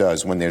always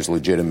does when there's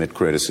legitimate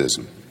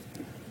criticism.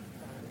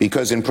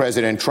 because in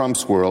President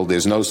Trump's world,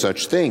 there's no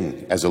such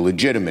thing as a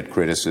legitimate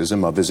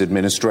criticism of his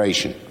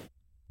administration.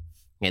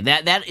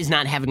 Yeah, that is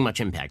not having much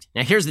impact.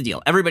 Now, here's the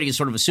deal. Everybody is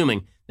sort of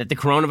assuming that the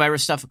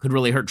coronavirus stuff could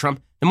really hurt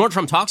Trump. The more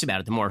Trump talks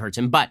about it, the more it hurts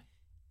him. But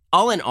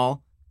all in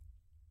all,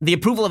 the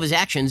approval of his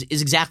actions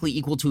is exactly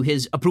equal to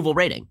his approval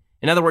rating.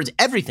 In other words,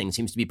 everything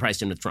seems to be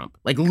priced in with Trump.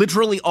 Like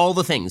literally all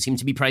the things seem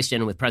to be priced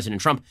in with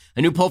President Trump.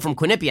 A new poll from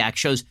Quinnipiac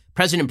shows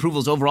President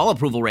approval's overall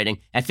approval rating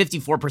at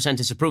 54%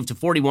 disapprove to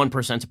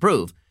 41%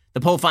 approve. The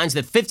poll finds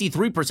that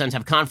 53%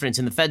 have confidence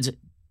in the Fed's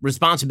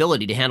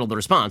responsibility to handle the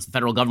response, the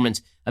federal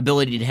government's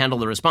ability to handle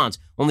the response.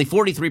 Only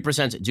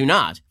 43% do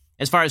not.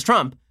 As far as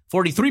Trump,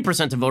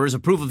 43% of voters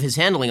approve of his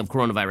handling of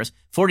coronavirus,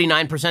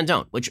 49%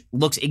 don't, which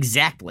looks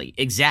exactly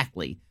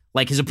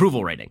like his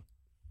approval rating.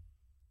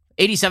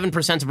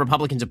 87% of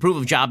Republicans approve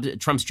of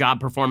Trump's job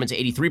performance.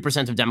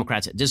 83% of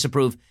Democrats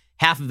disapprove.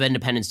 Half of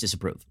independents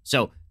disapprove.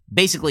 So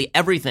basically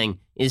everything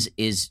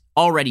is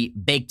already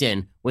baked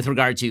in with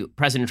regard to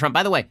President Trump.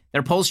 By the way, there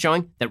are polls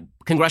showing that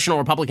congressional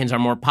Republicans are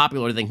more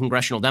popular than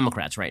congressional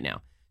Democrats right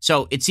now.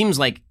 So it seems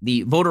like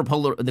the voter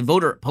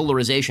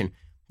polarization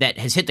that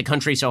has hit the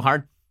country so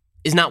hard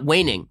is not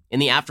waning in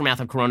the aftermath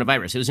of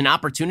coronavirus. It was an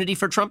opportunity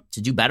for Trump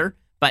to do better,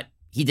 but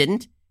he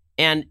didn't.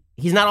 And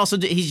he's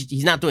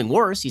not doing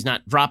worse. He's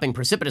not dropping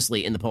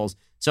precipitously in the polls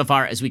so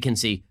far as we can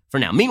see for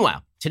now.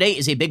 Meanwhile, today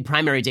is a big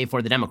primary day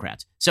for the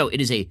Democrats. So it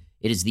is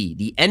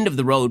the end of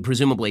the road,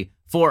 presumably,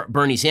 for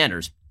Bernie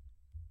Sanders.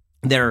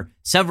 There are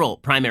several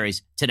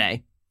primaries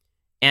today,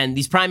 and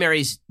these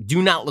primaries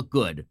do not look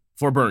good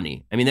for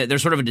Bernie. I mean, they're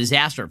sort of a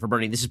disaster for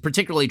Bernie. This is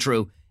particularly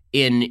true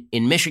in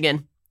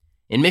Michigan.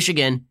 In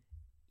Michigan,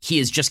 he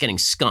is just getting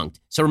skunked.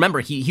 So remember,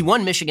 he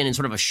won Michigan in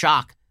sort of a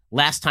shock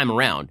last time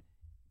around.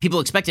 People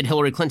expected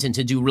Hillary Clinton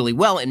to do really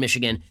well in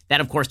Michigan.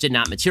 That, of course, did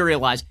not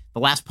materialize. The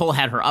last poll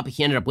had her up.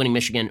 He ended up winning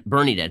Michigan.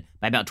 Bernie did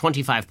by about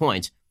 25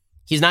 points.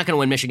 He's not going to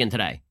win Michigan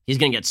today. He's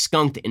going to get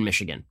skunked in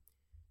Michigan.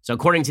 So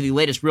according to the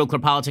latest Real Clear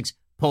Politics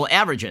poll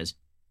averages,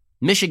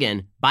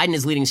 Michigan, Biden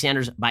is leading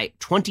Sanders by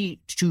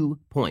 22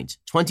 points.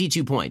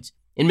 22 points.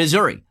 In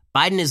Missouri,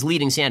 Biden is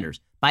leading Sanders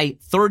by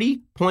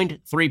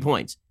 30.3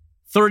 points.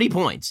 30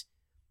 points.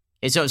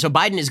 And so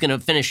Biden is going to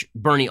finish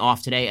Bernie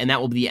off today, and that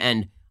will be the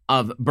end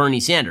of Bernie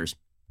Sanders.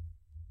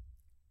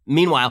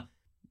 Meanwhile,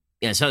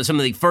 so some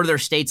of the further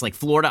states like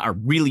Florida are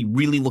really,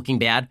 really looking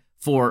bad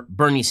for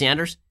Bernie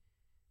Sanders.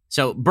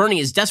 So Bernie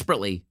is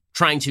desperately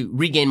trying to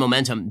regain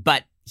momentum,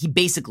 but he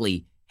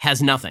basically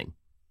has nothing.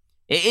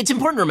 It's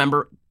important to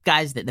remember,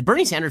 guys, that the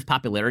Bernie Sanders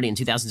popularity in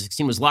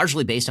 2016 was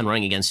largely based on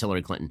running against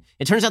Hillary Clinton.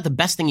 It turns out the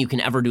best thing you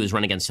can ever do is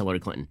run against Hillary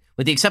Clinton.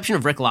 With the exception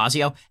of Rick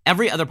Lazio,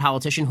 every other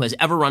politician who has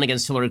ever run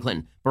against Hillary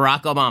Clinton,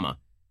 Barack Obama,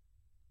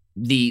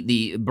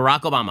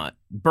 Barack Obama,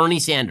 Bernie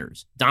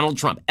Sanders, Donald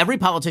Trump, every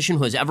politician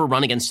who has ever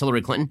run against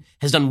Hillary Clinton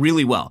has done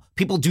really well.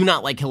 People do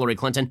not like Hillary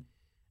Clinton.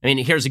 I mean,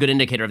 here's a good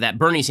indicator of that.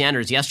 Bernie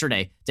Sanders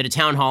yesterday did a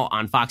town hall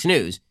on Fox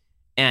News,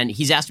 and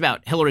he's asked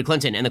about Hillary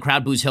Clinton, and the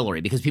crowd boos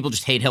Hillary because people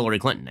just hate Hillary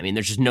Clinton. I mean,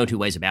 there's just no two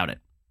ways about it.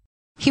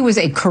 He was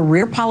a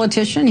career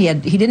politician.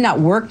 He did not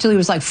work till he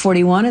was like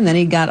 41, and then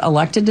he got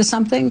elected to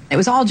something. It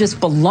was all just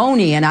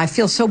baloney, and I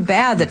feel so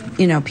bad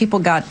that, people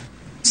got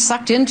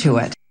sucked into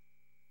it.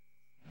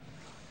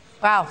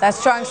 Wow, that's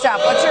strong stuff.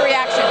 What's your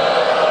reaction?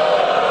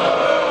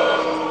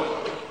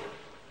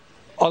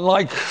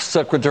 Unlike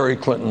Secretary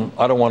Clinton,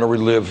 I don't want to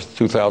relive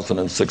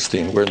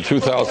 2016. We're in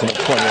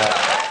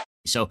 2020.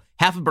 So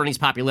half of Bernie's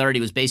popularity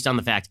was based on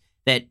the fact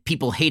that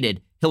people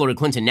hated Hillary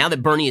Clinton. Now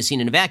that Bernie is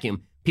seen in a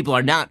vacuum, people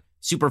are not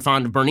super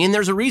fond of Bernie, and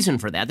there's a reason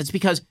for that. That's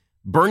because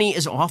Bernie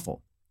is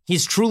awful.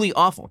 He's truly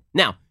awful.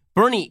 Now,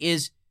 Bernie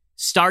is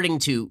starting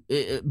to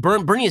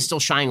Bernie is still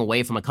shying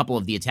away from a couple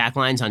of the attack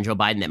lines on Joe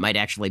Biden that might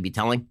actually be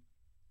telling.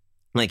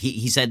 Like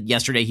he said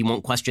yesterday, he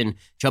won't question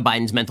Joe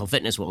Biden's mental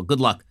fitness. Well,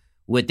 good luck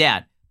with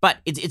that. But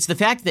it's the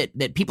fact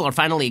that people are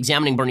finally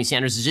examining Bernie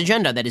Sanders'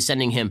 agenda that is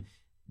sending him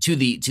to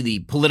the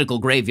political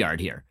graveyard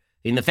here.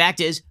 And the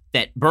fact is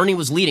that Bernie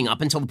was leading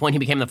up until the point he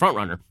became the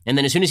frontrunner. And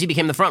then as soon as he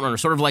became the frontrunner,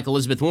 sort of like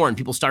Elizabeth Warren,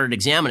 people started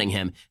examining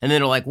him. And then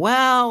they're like,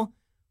 well,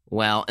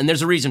 and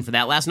there's a reason for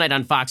that. Last night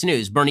on Fox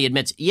News, Bernie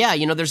admits,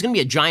 there's going to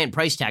be a giant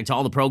price tag to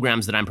all the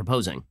programs that I'm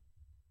proposing.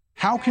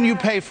 How can you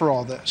pay for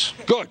all this?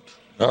 Good.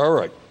 All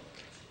right.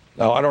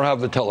 Now, I don't have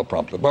the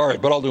teleprompter. All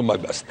right, but I'll do my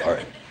best. All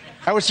right.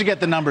 How was to get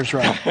the numbers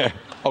right?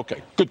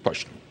 Okay, good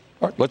question.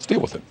 All right, let's deal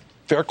with it.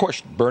 Fair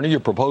question. Bernie, you're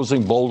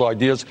proposing bold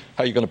ideas.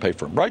 How are you going to pay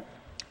for them, right?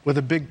 With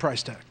a big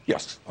price tag.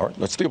 Yes. All right,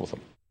 let's deal with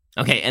them.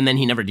 Okay, and then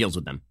he never deals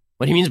with them.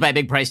 What he means by a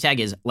big price tag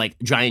is like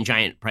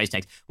giant price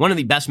tags. One of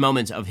the best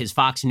moments of his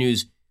Fox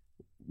News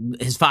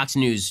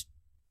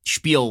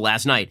spiel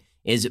last night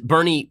is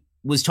Bernie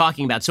was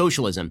talking about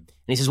socialism. And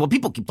he says, well,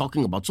 people keep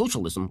talking about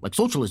socialism like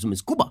socialism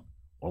is Cuba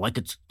or like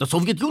it's the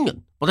Soviet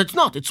Union. But it's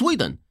not. It's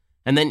Sweden.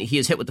 And then he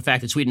is hit with the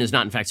fact that Sweden is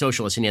not, in fact,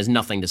 socialist, and he has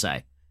nothing to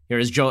say.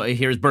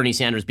 Here's Bernie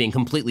Sanders being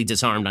completely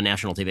disarmed on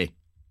national TV.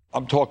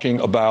 I'm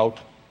talking about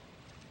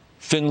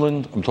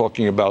Finland. I'm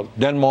talking about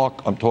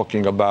Denmark. I'm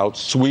talking about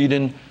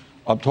Sweden.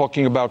 I'm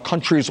talking about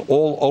countries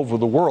all over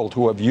the world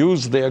who have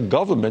used their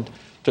government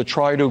to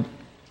try to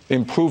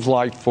improve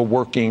life for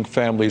working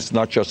families,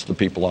 not just the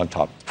people on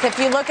top. If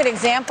you look at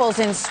examples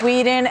in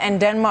Sweden and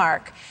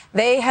Denmark,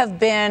 they have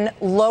been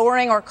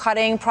lowering or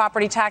cutting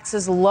property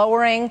taxes,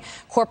 lowering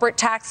corporate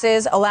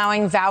taxes,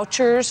 allowing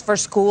vouchers for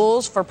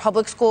schools, for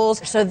public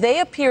schools. So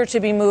they appear to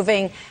be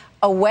moving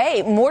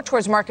away more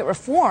towards market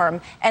reform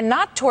and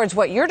not towards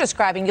what you're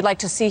describing you'd like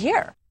to see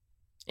here.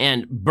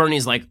 And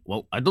Bernie's like,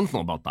 well, I don't know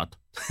about that.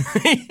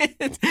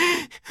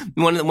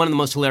 One of the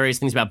most hilarious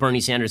things about Bernie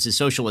Sanders'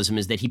 socialism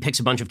is that he picks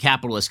a bunch of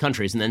capitalist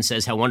countries and then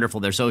says how wonderful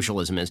their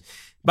socialism is.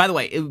 By the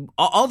way,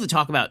 all the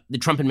talk about the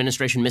Trump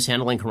administration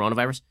mishandling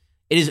coronavirus,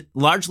 it is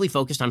largely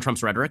focused on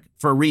Trump's rhetoric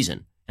for a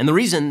reason. And the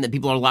reason that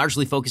people are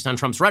largely focused on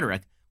Trump's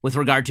rhetoric with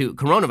regard to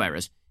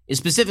coronavirus is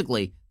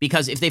specifically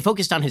because if they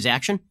focused on his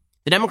action,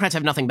 the Democrats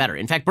have nothing better.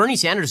 In fact, Bernie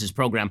Sanders'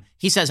 program,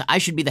 he says, I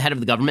should be the head of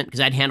the government because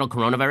I'd handle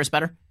coronavirus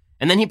better.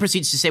 And then he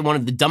proceeds to say one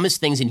of the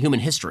dumbest things in human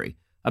history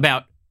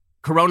about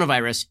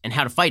coronavirus and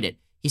how to fight it.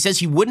 He says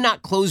he would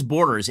not close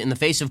borders in the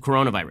face of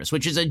coronavirus,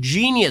 which is a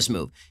genius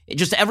move.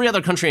 Just every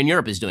other country in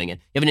Europe is doing it.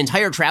 You have an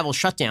entire travel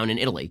shutdown in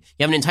Italy.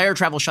 You have an entire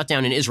travel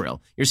shutdown in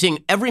Israel. You're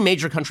seeing every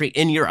major country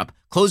in Europe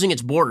closing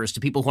its borders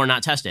to people who are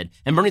not tested.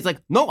 And Bernie's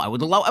like, no, I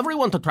would allow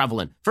everyone to travel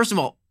in. First of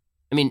all,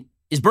 I mean,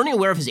 is Bernie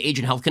aware of his age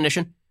and health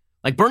condition?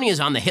 Like, Bernie is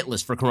on the hit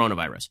list for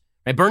coronavirus.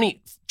 Right?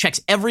 Bernie checks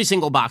every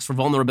single box for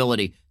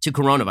vulnerability to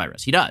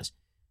coronavirus. He does.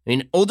 I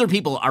mean, older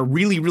people are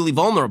really, really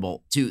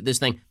vulnerable to this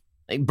thing.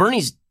 Like,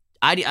 Bernie's,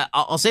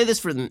 I'll say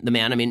this for the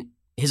man. I mean,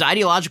 his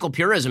ideological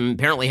purism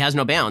apparently has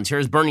no bounds.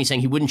 Here's Bernie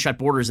saying he wouldn't shut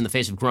borders in the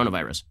face of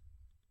coronavirus.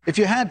 If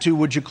you had to,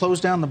 would you close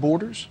down the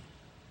borders?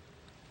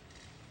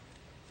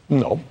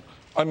 No.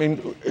 I mean,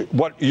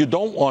 what you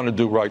don't want to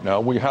do right now,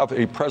 we have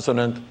a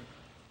president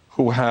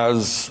who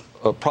has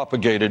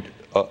propagated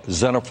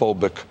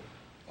xenophobic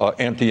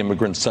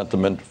anti-immigrant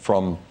sentiment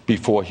from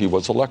before he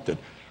was elected.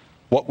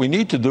 What we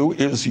need to do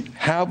is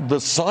have the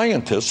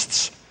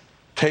scientists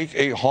take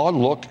a hard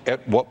look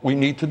at what we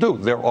need to do.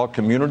 There are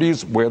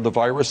communities where the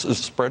virus is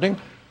spreading.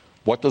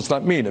 What does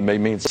that mean? It may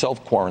mean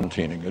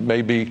self-quarantining. It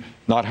may be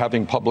not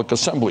having public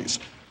assemblies.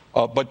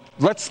 But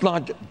let's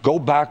not go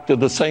back to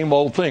the same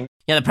old thing.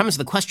 Yeah, the premise of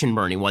the question,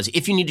 Bernie, was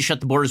if you need to shut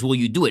the borders, will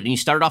you do it? And you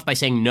started off by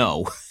saying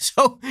no.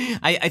 So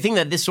I think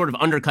that this sort of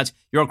undercuts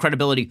your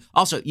credibility.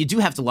 Also, you do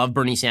have to love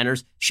Bernie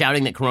Sanders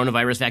shouting that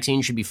coronavirus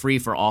vaccine should be free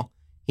for all.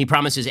 He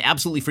promises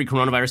absolutely free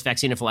coronavirus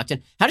vaccine if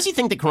elected. How does he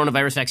think that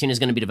coronavirus vaccine is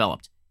going to be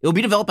developed? It will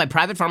be developed by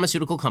private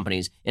pharmaceutical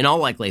companies, in all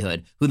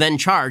likelihood, who then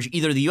charge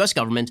either the U.S.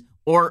 government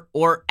or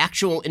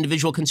actual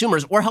individual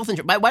consumers or health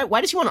insurance.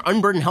 Why does he want to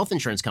unburden health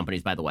insurance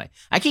companies, by the way?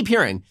 I keep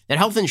hearing that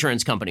health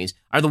insurance companies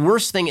are the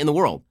worst thing in the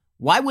world.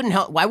 Why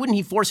wouldn't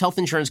he force health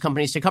insurance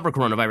companies to cover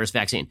coronavirus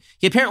vaccine?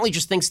 He apparently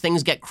just thinks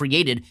things get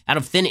created out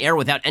of thin air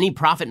without any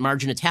profit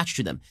margin attached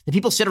to them. The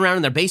people sit around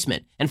in their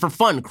basement and for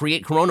fun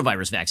create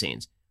coronavirus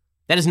vaccines.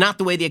 That is not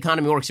the way the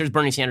economy works. Here's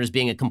Bernie Sanders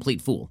being a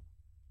complete fool.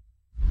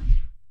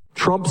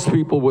 Trump's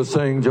people were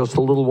saying just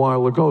a little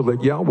while ago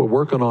that, yeah, we're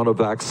working on a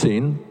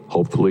vaccine.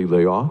 Hopefully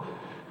they are.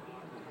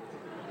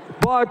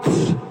 But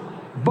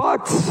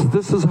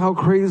this is how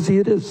crazy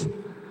it is.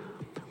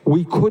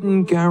 We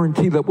couldn't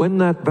guarantee that when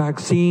that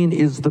vaccine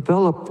is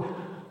developed,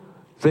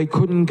 they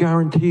couldn't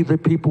guarantee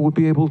that people would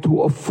be able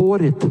to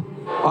afford it.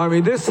 I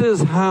mean, this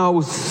is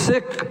how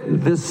sick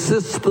this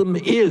system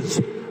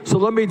is. So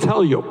let me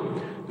tell you,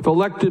 if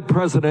elected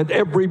president,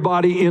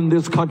 everybody in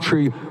this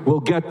country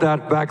will get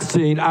that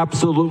vaccine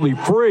absolutely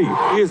free.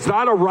 Is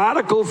that a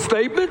radical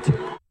statement?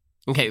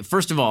 Okay,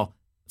 first of all,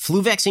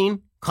 flu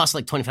vaccine costs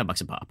like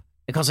 $25 a pop.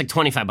 It costs like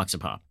 $25 a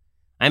pop.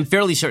 I'm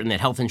fairly certain that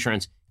health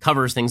insurance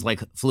covers things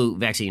like flu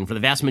vaccine. For the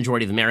vast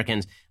majority of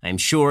Americans, I'm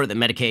sure that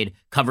Medicaid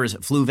covers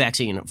flu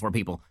vaccine for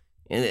people.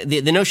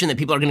 The notion that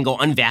people are going to go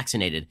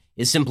unvaccinated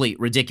is simply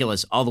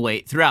ridiculous all the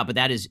way throughout, but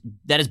that is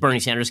Bernie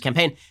Sanders'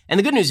 campaign. And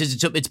the good news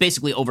is it's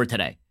basically over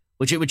today,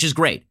 which is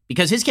great,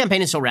 because his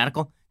campaign is so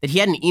radical that he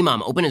had an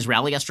imam open his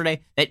rally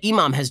yesterday. That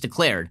imam has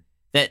declared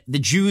that the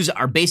Jews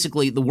are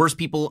basically the worst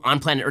people on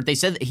planet Earth. They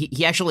said that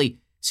he actually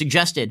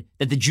suggested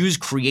that the Jews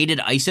created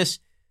ISIS.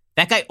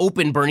 That guy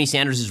opened Bernie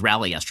Sanders'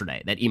 rally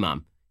yesterday, that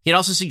imam. He had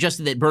also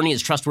suggested that Bernie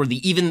is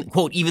trustworthy,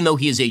 even though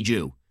he is a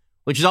Jew,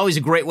 which is always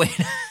a great way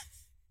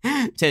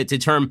to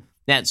term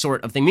that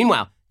sort of thing.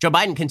 Meanwhile, Joe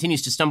Biden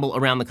continues to stumble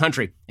around the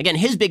country. Again,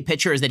 his big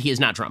picture is that he is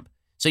not Trump.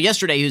 So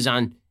yesterday he was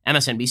on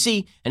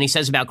MSNBC, and he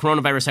says about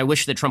coronavirus, I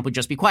wish that Trump would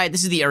just be quiet.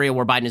 This is the area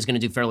where Biden is going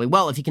to do fairly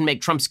well. If he can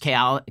make Trump's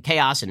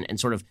chaos and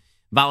sort of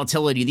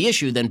volatility the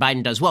issue, then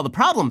Biden does well. The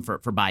problem for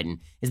Biden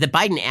is that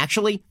Biden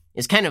actually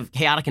is kind of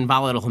chaotic and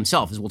volatile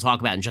himself, as we'll talk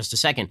about in just a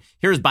second.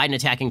 Here's Biden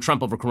attacking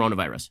Trump over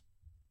coronavirus.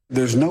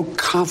 There's no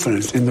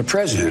confidence in the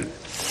president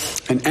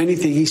in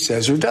anything he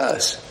says or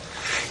does.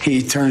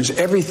 He turns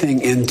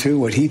everything into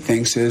what he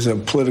thinks is a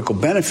political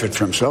benefit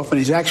for himself, and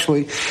he's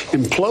actually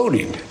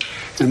imploding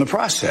in the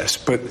process.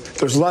 But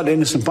there's a lot of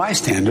innocent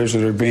bystanders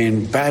that are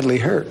being badly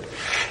hurt.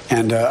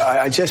 And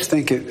I just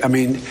think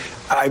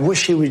I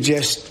wish he would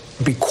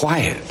just be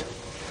quiet.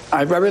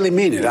 I really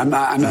mean it. I'm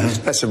not,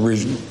 that's a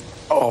reason.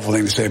 awful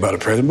thing to say about a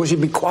president. We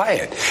should be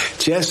quiet.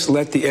 Just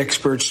let the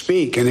experts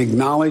speak and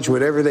acknowledge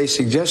whatever they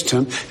suggest to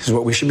him is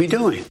what we should be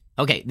doing.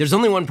 Okay, there's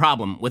only one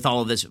problem with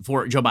all of this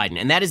for Joe Biden,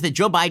 and that is that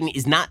Joe Biden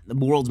is not the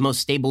world's most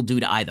stable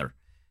dude either.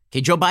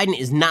 Okay, Joe Biden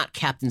is not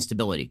Captain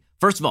Stability.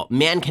 First of all,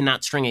 man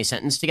cannot string a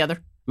sentence together.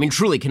 I mean,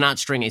 truly cannot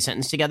string a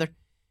sentence together.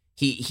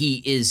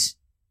 He is,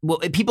 well,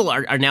 people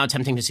are now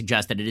attempting to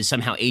suggest that it is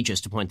somehow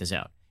ageist to point this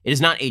out. It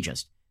is not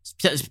ageist.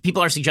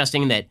 People are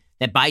suggesting that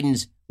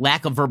Biden's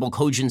lack of verbal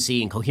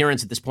cogency and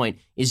coherence at this point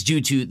is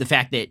due to the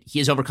fact that he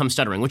has overcome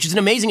stuttering, which is an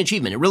amazing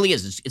achievement. It really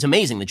is. It's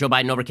amazing that Joe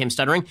Biden overcame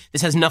stuttering.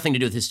 This has nothing to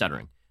do with his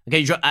stuttering.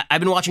 Okay,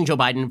 I've been watching Joe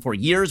Biden for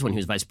years when he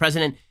was vice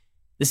president.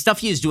 The stuff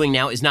he is doing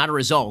now is not a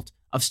result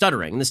of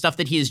stuttering. And the stuff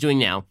that he is doing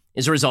now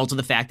is a result of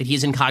the fact that he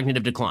is in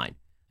cognitive decline.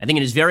 I think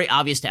it is very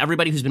obvious to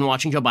everybody who's been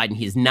watching Joe Biden,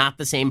 he is not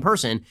the same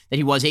person that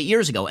he was 8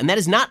 years ago. And that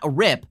is not a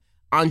rip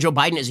on Joe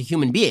Biden as a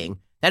human being.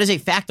 That is a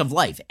fact of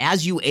life.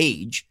 As you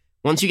age,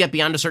 once you get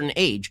beyond a certain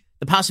age,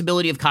 the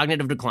possibility of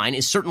cognitive decline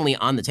is certainly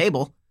on the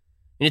table.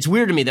 And it's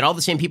weird to me that all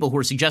the same people who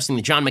are suggesting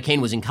that John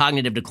McCain was in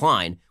cognitive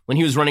decline when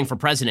he was running for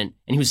president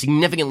and he was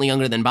significantly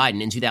younger than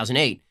Biden in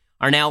 2008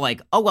 are now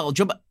like, oh, well,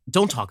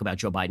 don't talk about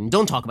Joe Biden.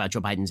 Don't talk about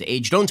Joe Biden's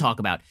age. Don't talk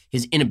about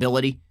his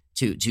inability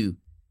to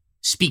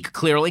speak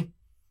clearly.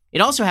 It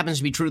also happens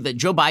to be true that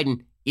Joe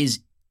Biden is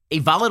a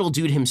volatile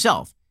dude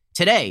himself.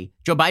 Today,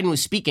 Joe Biden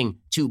was speaking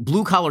to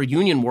blue-collar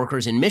union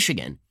workers in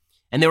Michigan,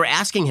 and they were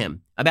asking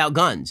him about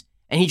guns,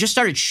 and he just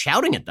started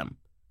shouting at them,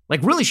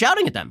 like really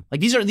shouting at them.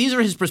 Like these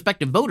are his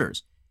prospective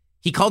voters.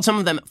 He called some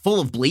of them full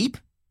of bleep.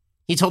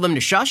 He told them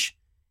to shush.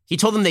 He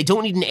told them they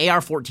don't need an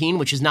AR-14,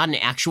 which is not an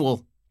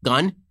actual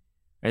gun.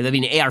 Or that'd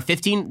be an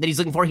AR-15 that he's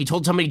looking for. He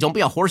told somebody, don't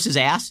be a horse's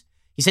ass.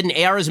 He said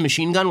an AR is a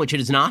machine gun, which it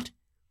is not.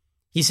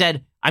 He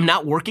said, I'm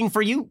not working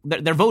for you.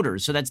 They're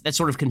voters, so that's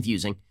sort of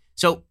confusing.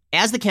 So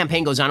as the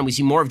campaign goes on and we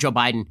see more of Joe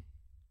Biden,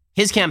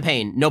 his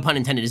campaign, no pun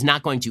intended, is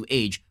not going to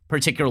age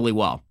particularly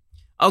well.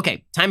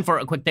 Okay, time for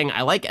a quick thing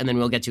I like, and then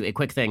we'll get to a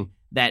quick thing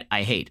that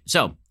I hate.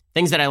 So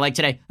things that I like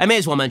today, I may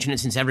as well mention it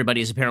since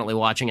everybody is apparently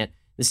watching it.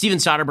 The Steven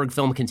Soderbergh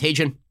film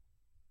Contagion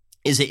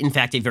is, in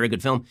fact, a very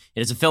good film.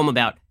 It is a film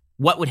about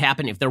what would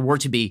happen if there were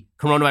to be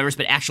coronavirus,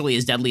 but actually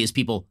as deadly as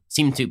people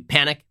seem to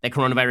panic that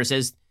coronavirus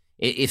is.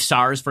 If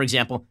SARS, for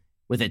example,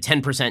 with a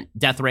 10%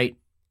 death rate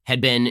had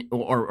been,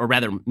 or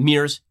rather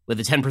MERS with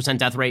a 10%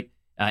 death rate,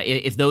 SARS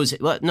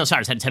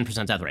had a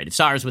 10% death rate. If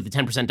SARS with a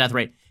 10% death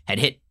rate had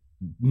hit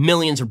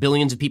millions or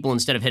billions of people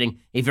instead of hitting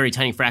a very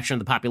tiny fraction of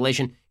the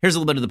population, here's a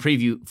little bit of the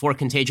preview for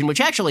Contagion,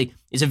 which actually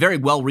is a very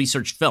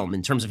well-researched film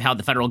in terms of how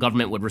the federal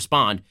government would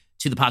respond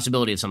to the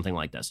possibility of something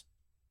like this.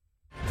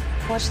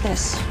 Watch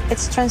this.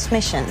 It's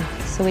transmission,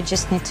 so we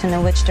just need to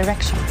know which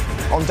direction.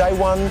 On day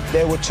one,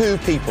 there were 2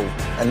 people,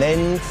 and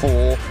then 4,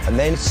 and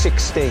then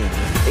 16.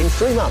 In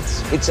 3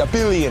 months, it's 1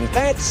 billion.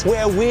 That's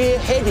where we're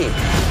headed.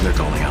 They're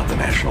calling out the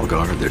National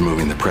Guard. They're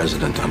moving the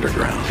president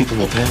underground. People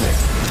will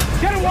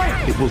panic. Get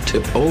away! It will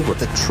tip over.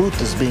 The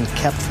truth is being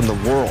kept from the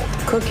world.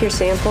 Cook your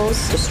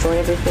samples, destroy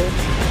everything.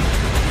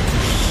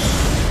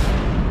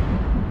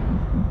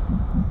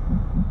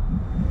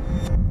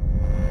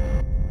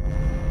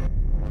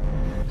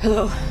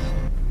 Hello.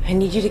 I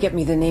need you to get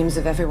me the names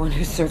of everyone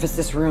who serviced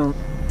this room.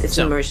 It's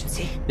an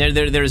emergency.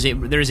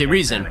 There's a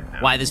reason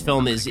why this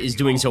film is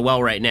doing so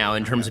well right now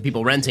in terms of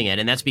people renting it,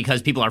 and that's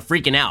because people are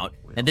freaking out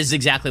that this is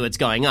exactly what's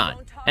going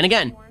on. And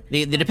again,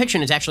 the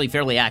depiction is actually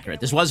fairly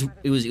accurate. It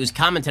was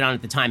commented on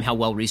at the time how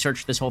well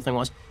researched this whole thing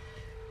was.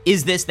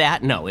 Is this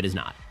that? No, it is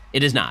not.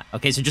 It is not.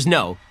 Okay, so just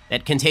know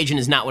that Contagion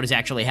is not what is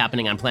actually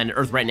happening on planet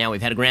Earth right now.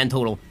 We've had a grand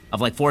total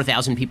of like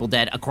 4,000 people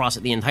dead across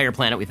the entire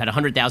planet. We've had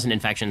 100,000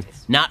 infections,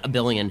 not 1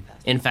 billion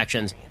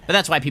infections. But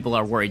that's why people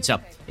are worried. So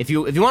if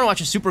you want to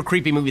watch a super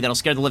creepy movie that'll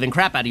scare the living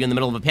crap out of you in the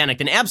middle of a panic,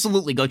 then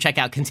absolutely go check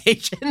out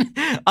Contagion.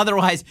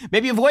 Otherwise,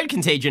 maybe avoid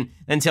Contagion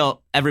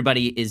until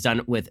everybody is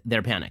done with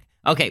their panic.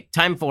 Okay,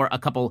 time for a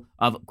couple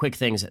of quick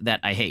things that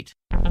I hate.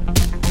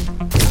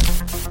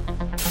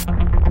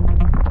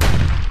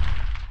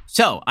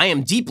 So I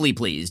am deeply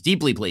pleased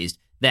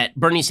that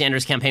Bernie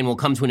Sanders' campaign will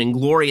come to an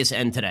inglorious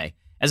end today.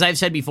 As I've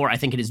said before, I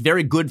think it is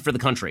very good for the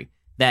country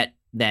that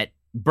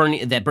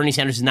Bernie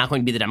Sanders is not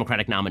going to be the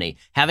Democratic nominee.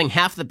 Having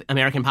half the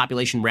American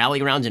population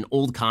rally around an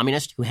old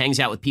communist who hangs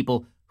out with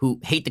people who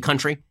hate the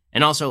country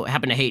and also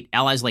happen to hate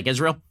allies like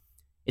Israel,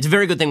 it's a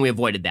very good thing we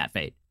avoided that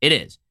fate. It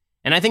is.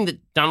 And I think that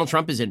Donald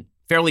Trump is in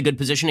fairly good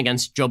position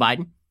against Joe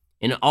Biden.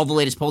 In all the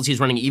latest polls, he's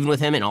running even with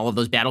him in all of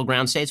those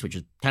battleground states, which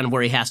is kind of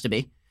where he has to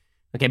be.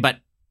 Okay, but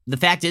the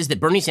fact is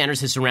that Bernie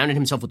Sanders has surrounded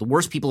himself with the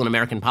worst people in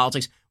American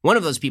politics. One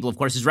of those people, of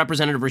course, is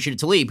Representative Rashida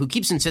Tlaib, who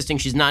keeps insisting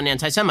she's not an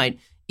anti-Semite,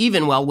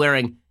 even while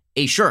wearing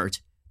a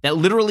shirt that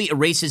literally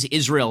erases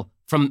Israel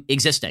from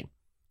existing.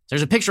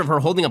 There's a picture of her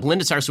holding up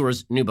Linda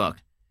Sarsour's new book.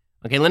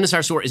 Okay, Linda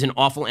Sarsour is an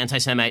awful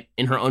anti-Semite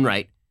in her own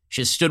right.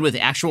 She has stood with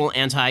actual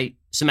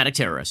anti-Semitic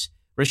terrorists.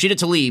 Rashida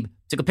Tlaib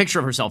took a picture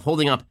of herself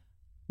holding up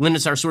Linda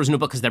Sarsour's new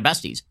book because they're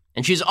besties.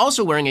 And she's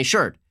also wearing a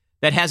shirt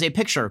that has a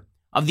picture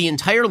of the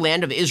entire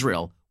land of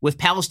Israel with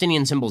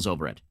Palestinian symbols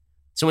over it.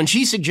 So when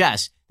she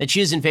suggests that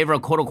she is in favor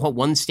of quote-unquote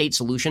one-state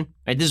solution,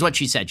 right, this is what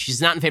she said.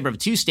 She's not in favor of a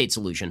two-state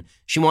solution.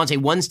 She wants a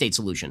one-state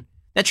solution.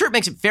 That sure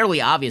makes it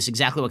fairly obvious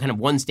exactly what kind of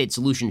one-state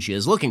solution she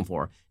is looking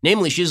for.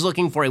 Namely, she is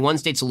looking for a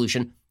one-state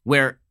solution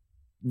where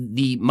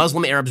the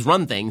Muslim Arabs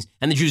run things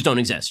and the Jews don't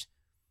exist.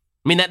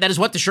 I mean, that is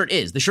what the shirt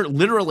is. The shirt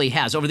literally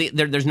has,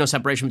 there's no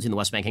separation between the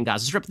West Bank and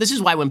Gaza Strip. This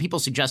is why when people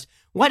suggest,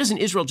 why doesn't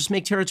Israel just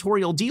make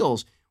territorial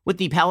deals with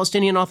the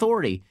Palestinian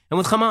Authority and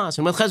with Hamas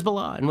and with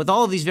Hezbollah and with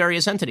all of these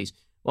various entities?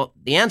 Well,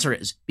 the answer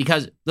is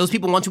because those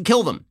people want to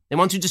kill them. They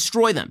want to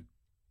destroy them.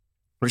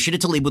 Rashida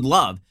Tlaib would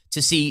love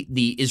to see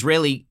the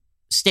Israeli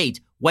state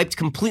wiped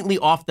completely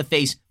off the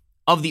face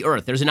of the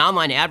earth. There's an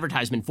online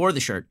advertisement for the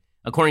shirt,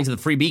 according to the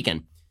Free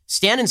Beacon.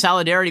 Stand in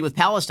solidarity with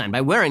Palestine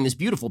by wearing this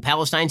beautiful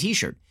Palestine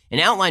t-shirt. An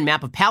outline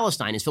map of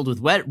Palestine is filled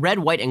with red,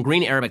 white, and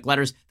green Arabic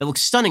letters that look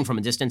stunning from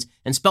a distance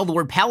and spell the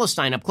word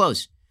Palestine up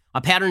close.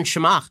 A patterned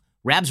shamach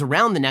wraps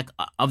around the neck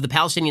of the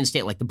Palestinian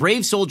state like the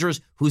brave soldiers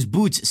whose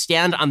boots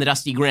stand on the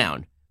dusty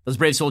ground. Those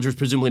brave soldiers,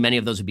 presumably many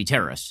of those would be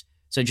terrorists.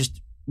 So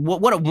just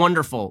what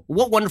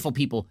wonderful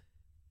people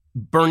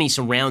Bernie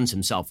surrounds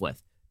himself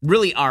with.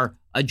 Really are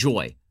a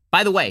joy.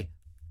 By the way,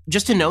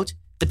 just to note,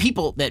 the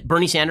people that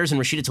Bernie Sanders and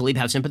Rashida Tlaib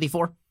have sympathy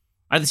for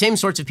are the same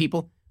sorts of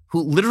people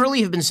who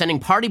literally have been sending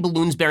party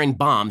balloons bearing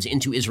bombs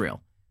into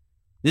Israel.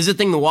 This is a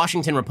thing the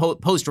Washington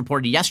Post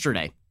reported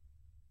yesterday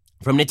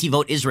from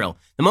Netivot, Israel.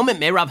 The moment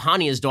Meirav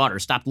Hania's daughter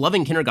stopped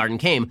loving kindergarten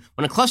came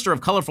when a cluster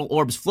of colorful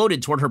orbs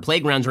floated toward her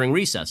playground during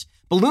recess.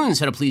 Balloons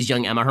had pleased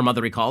young Emma, her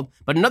mother recalled,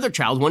 but another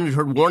child, one who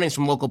heard warnings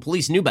from local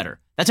police, knew better.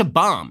 That's a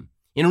bomb.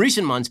 In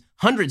recent months,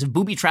 hundreds of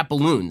booby-trapped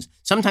balloons,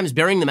 sometimes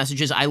bearing the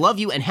messages, I love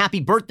you and happy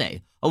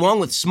birthday, along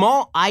with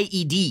small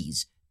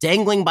IEDs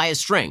dangling by a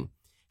string,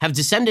 have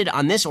descended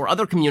on this or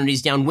other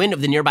communities downwind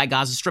of the nearby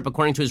Gaza Strip,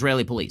 according to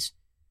Israeli police.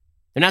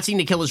 They're not seeking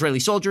to kill Israeli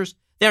soldiers.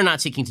 They're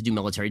not seeking to do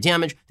military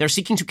damage. They're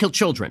seeking to kill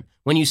children.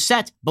 When you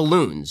set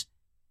balloons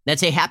that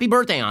say happy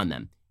birthday on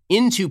them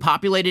into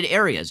populated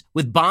areas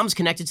with bombs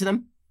connected to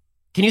them,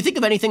 can you think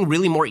of anything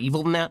really more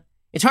evil than that?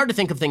 It's hard to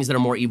think of things that are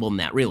more evil than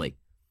that, really.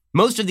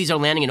 Most of these are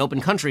landing in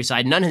open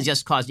countryside. None has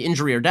yet caused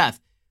injury or death.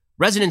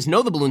 Residents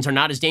know the balloons are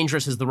not as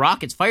dangerous as the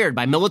rockets fired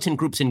by militant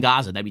groups in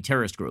Gaza, that'd be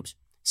terrorist groups.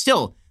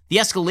 Still, the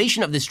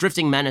escalation of this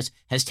drifting menace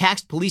has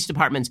taxed police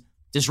departments,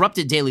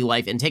 disrupted daily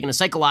life, and taken a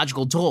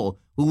psychological toll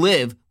who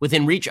live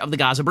within reach of the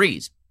Gaza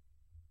breeze.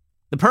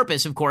 The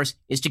purpose, of course,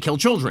 is to kill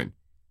children.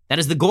 That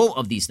is the goal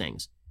of these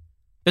things.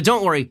 But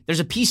don't worry, there's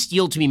a peace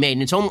deal to be made,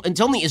 and it's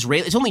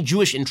only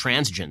Jewish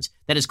intransigence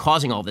that is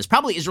causing all of this.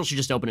 Probably Israel should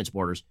just open its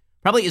borders.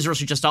 Probably Israel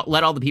should just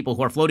let all the people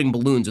who are floating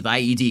balloons with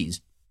IEDs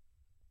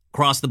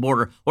cross the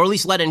border, or at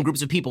least let in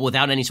groups of people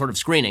without any sort of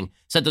screening,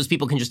 so that those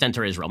people can just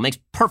enter Israel. Makes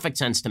perfect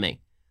sense to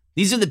me.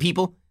 These are the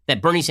people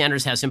that Bernie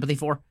Sanders has sympathy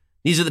for.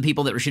 These are the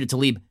people that Rashida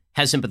Tlaib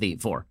has sympathy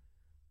for.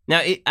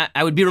 Now,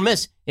 I would be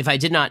remiss if I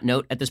did not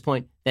note at this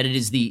point that it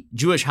is the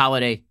Jewish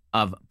holiday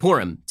of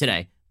Purim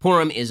today.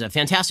 Purim is a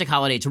fantastic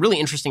holiday. It's a really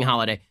interesting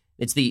holiday.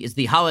 It's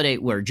the holiday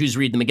where Jews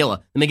read the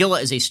Megillah. The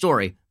Megillah is a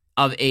story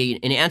of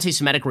an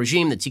anti-Semitic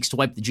regime that seeks to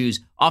wipe the Jews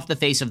off the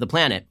face of the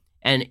planet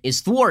and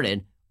is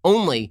thwarted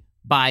only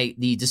by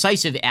the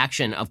decisive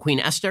action of Queen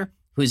Esther,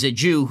 who is a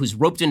Jew who's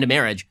roped into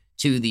marriage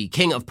to the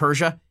king of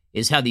Persia,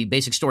 is how the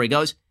basic story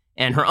goes.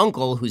 And her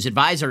uncle, who's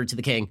advisor to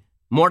the king,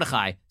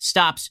 Mordechai,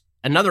 stops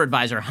another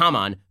advisor,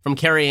 Haman, from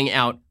carrying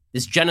out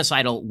this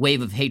genocidal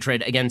wave of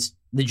hatred against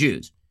the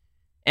Jews.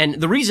 And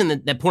the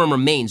reason that Purim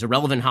remains a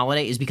relevant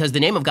holiday is because the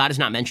name of God is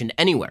not mentioned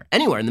anywhere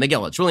in the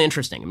Megillah. It's really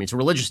interesting. I mean, it's a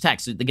religious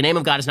text. The name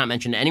of God is not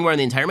mentioned anywhere in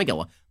the entire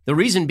Megillah. The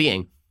reason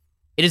being,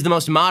 it is the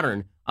most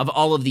modern of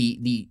all of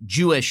the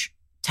Jewish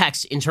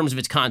texts in terms of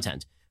its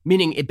content,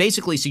 meaning it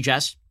basically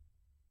suggests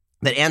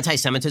that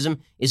anti-Semitism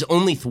is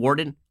only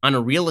thwarted on a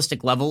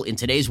realistic level in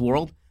today's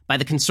world by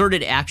the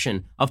concerted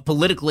action of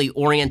politically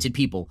oriented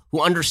people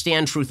who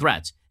understand true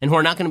threats and who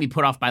are not going to be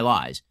put off by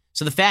lies.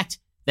 So the fact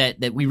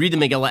that we read the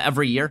Megillah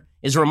every year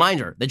is a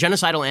reminder that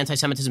genocidal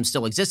anti-Semitism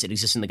still exists. It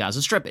exists in the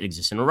Gaza Strip. It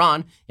exists in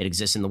Iran. It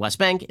exists in the West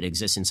Bank. It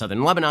exists in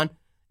southern Lebanon.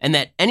 And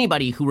that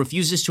anybody who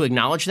refuses to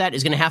acknowledge that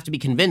is going to have to be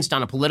convinced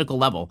on a political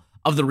level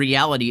of the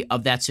reality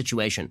of that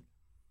situation.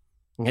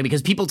 Okay?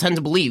 Because people tend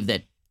to believe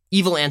that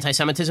evil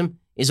anti-Semitism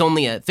is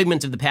only a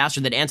figment of the past,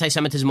 or that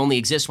anti-Semitism only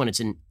exists when it's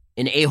an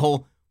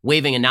a-hole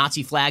waving a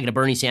Nazi flag at a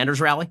Bernie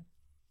Sanders rally.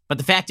 But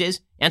the fact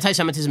is,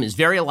 anti-Semitism is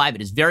very alive,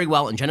 it is very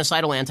well, and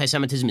genocidal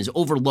anti-Semitism is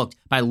overlooked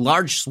by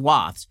large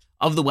swaths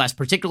of the West,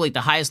 particularly at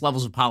the highest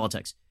levels of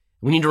politics.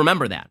 We need to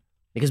remember that,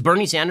 because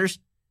Bernie Sanders,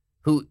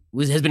 who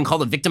has been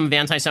called a victim of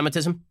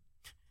anti-Semitism,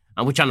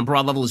 which on a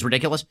broad level is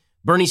ridiculous,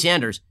 Bernie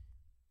Sanders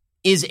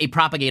is a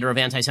propagator of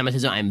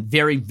anti-Semitism. I am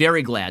very,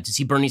 very glad to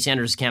see Bernie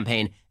Sanders'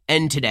 campaign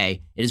end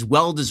today. It is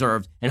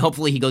well-deserved, and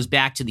hopefully he goes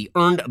back to the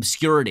earned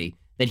obscurity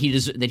that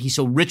he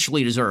so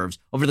richly deserves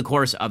over the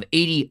course of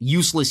 80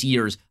 useless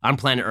years on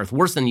planet Earth.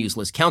 Worse than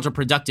useless,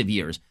 counterproductive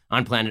years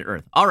on planet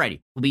Earth.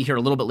 Alrighty, we'll be here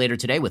a little bit later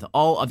today with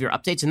all of your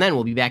updates, and then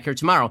we'll be back here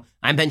tomorrow.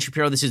 I'm Ben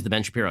Shapiro. This is The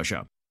Ben Shapiro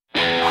Show.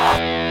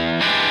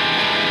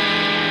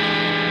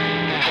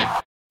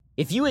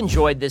 If you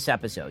enjoyed this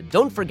episode,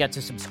 don't forget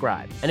to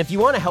subscribe. And if you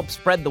want to help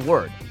spread the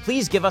word,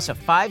 please give us a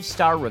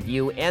 5-star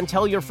review and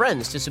tell your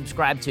friends to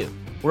subscribe too.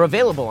 We're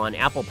available on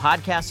Apple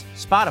Podcasts,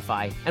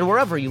 Spotify, and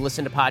wherever you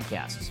listen to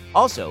podcasts.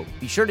 Also,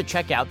 be sure to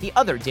check out the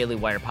other Daily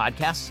Wire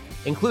podcasts,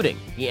 including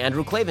The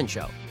Andrew Klavan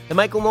Show, The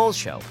Michael Knowles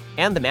Show,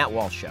 and The Matt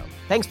Walsh Show.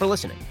 Thanks for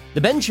listening. The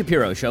Ben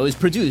Shapiro Show is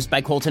produced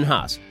by Colton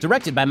Haas,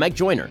 directed by Mike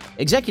Joyner,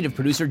 executive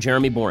producer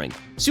Jeremy Boring,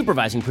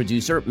 supervising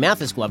producer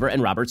Mathis Glover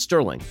and Robert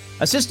Sterling,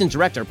 assistant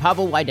director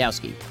Pavel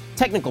Wydowski,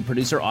 technical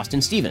producer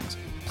Austin Stevens,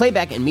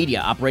 playback and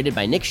media operated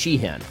by Nick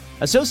Sheehan,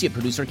 associate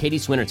producer Katie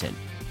Swinnerton,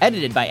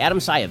 edited by Adam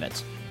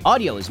Sayevitz.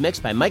 Audio is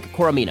mixed by Mike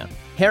Coromina.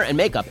 Hair and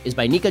makeup is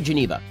by Nika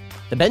Geneva.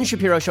 The Ben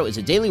Shapiro Show is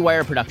a Daily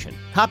Wire production.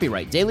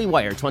 Copyright Daily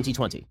Wire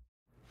 2020.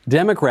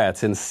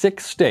 Democrats in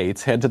 6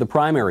 states head to the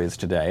primaries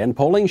today, and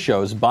polling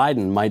shows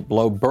Biden might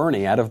blow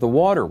Bernie out of the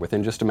water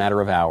within just a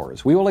matter of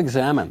hours. We will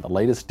examine the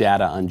latest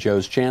data on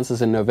Joe's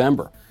chances in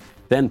November.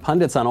 Then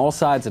pundits on all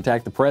sides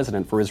attack the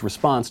president for his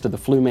response to the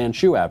flu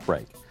Manchu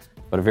outbreak.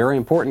 But a very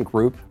important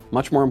group,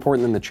 much more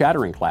important than the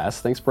chattering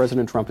class, thinks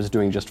President Trump is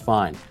doing just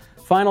fine.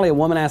 Finally, a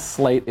woman asked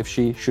Slate if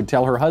she should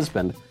tell her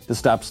husband to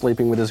stop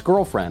sleeping with his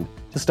girlfriend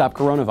to stop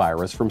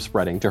coronavirus from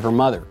spreading to her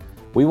mother.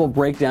 We will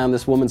break down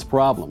this woman's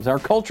problems, our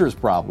culture's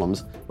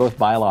problems, both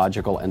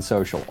biological and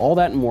social. All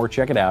that and more,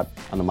 check it out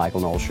on The Michael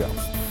Knowles Show.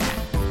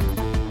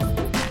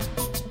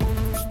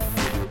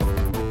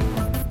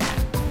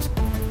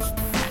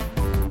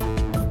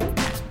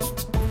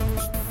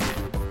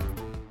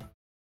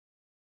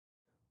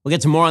 We'll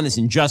get to more on this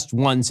in just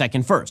 1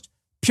 second. First,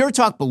 Pure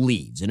Talk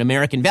believes in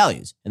American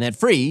values, and that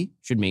free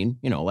should mean,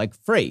 like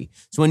free.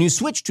 So when you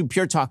switch to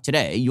Pure Talk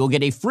today, you'll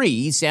get a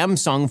free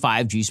Samsung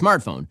 5G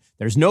smartphone.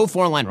 There's no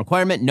 4-line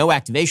requirement, no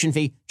activation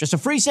fee, just a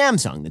free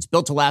Samsung that's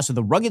built to last with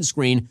a rugged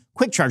screen,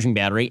 quick charging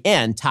battery,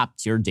 and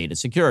top-tier data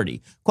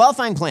security.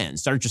 Qualifying plans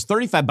start at just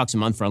 $35 a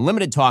month for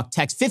unlimited talk,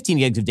 text, 15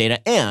 gigs of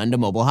data, and a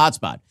mobile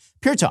hotspot.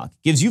 Pure Talk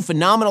gives you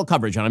phenomenal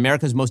coverage on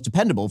America's most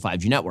dependable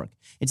 5G network.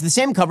 It's the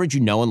same coverage you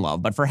know and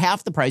love, but for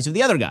half the price of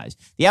the other guys.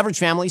 The average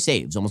family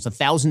saves almost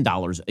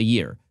 $1,000 a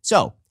year.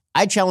 So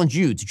I challenge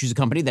you to choose a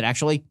company that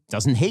actually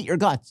doesn't hate your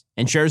guts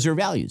and shares your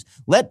values.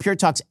 Let Pure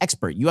Talk's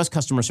expert U.S.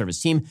 customer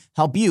service team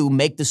help you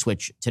make the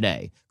switch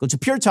today. Go to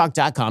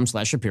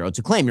puretalk.com/Shapiro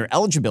to claim your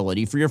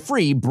eligibility for your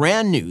free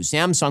brand new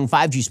Samsung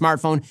 5G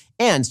smartphone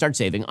and start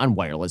saving on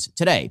wireless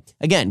today.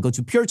 Again, go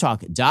to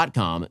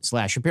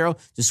puretalk.com/Shapiro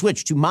to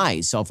switch to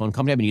my cell phone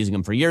company. I've been using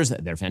them for years.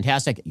 They're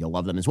fantastic. You'll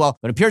love them as well.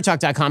 Go to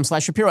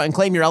puretalk.com/Shapiro and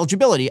claim your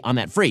eligibility on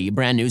that free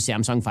brand new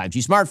Samsung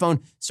 5G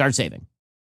smartphone. Start saving.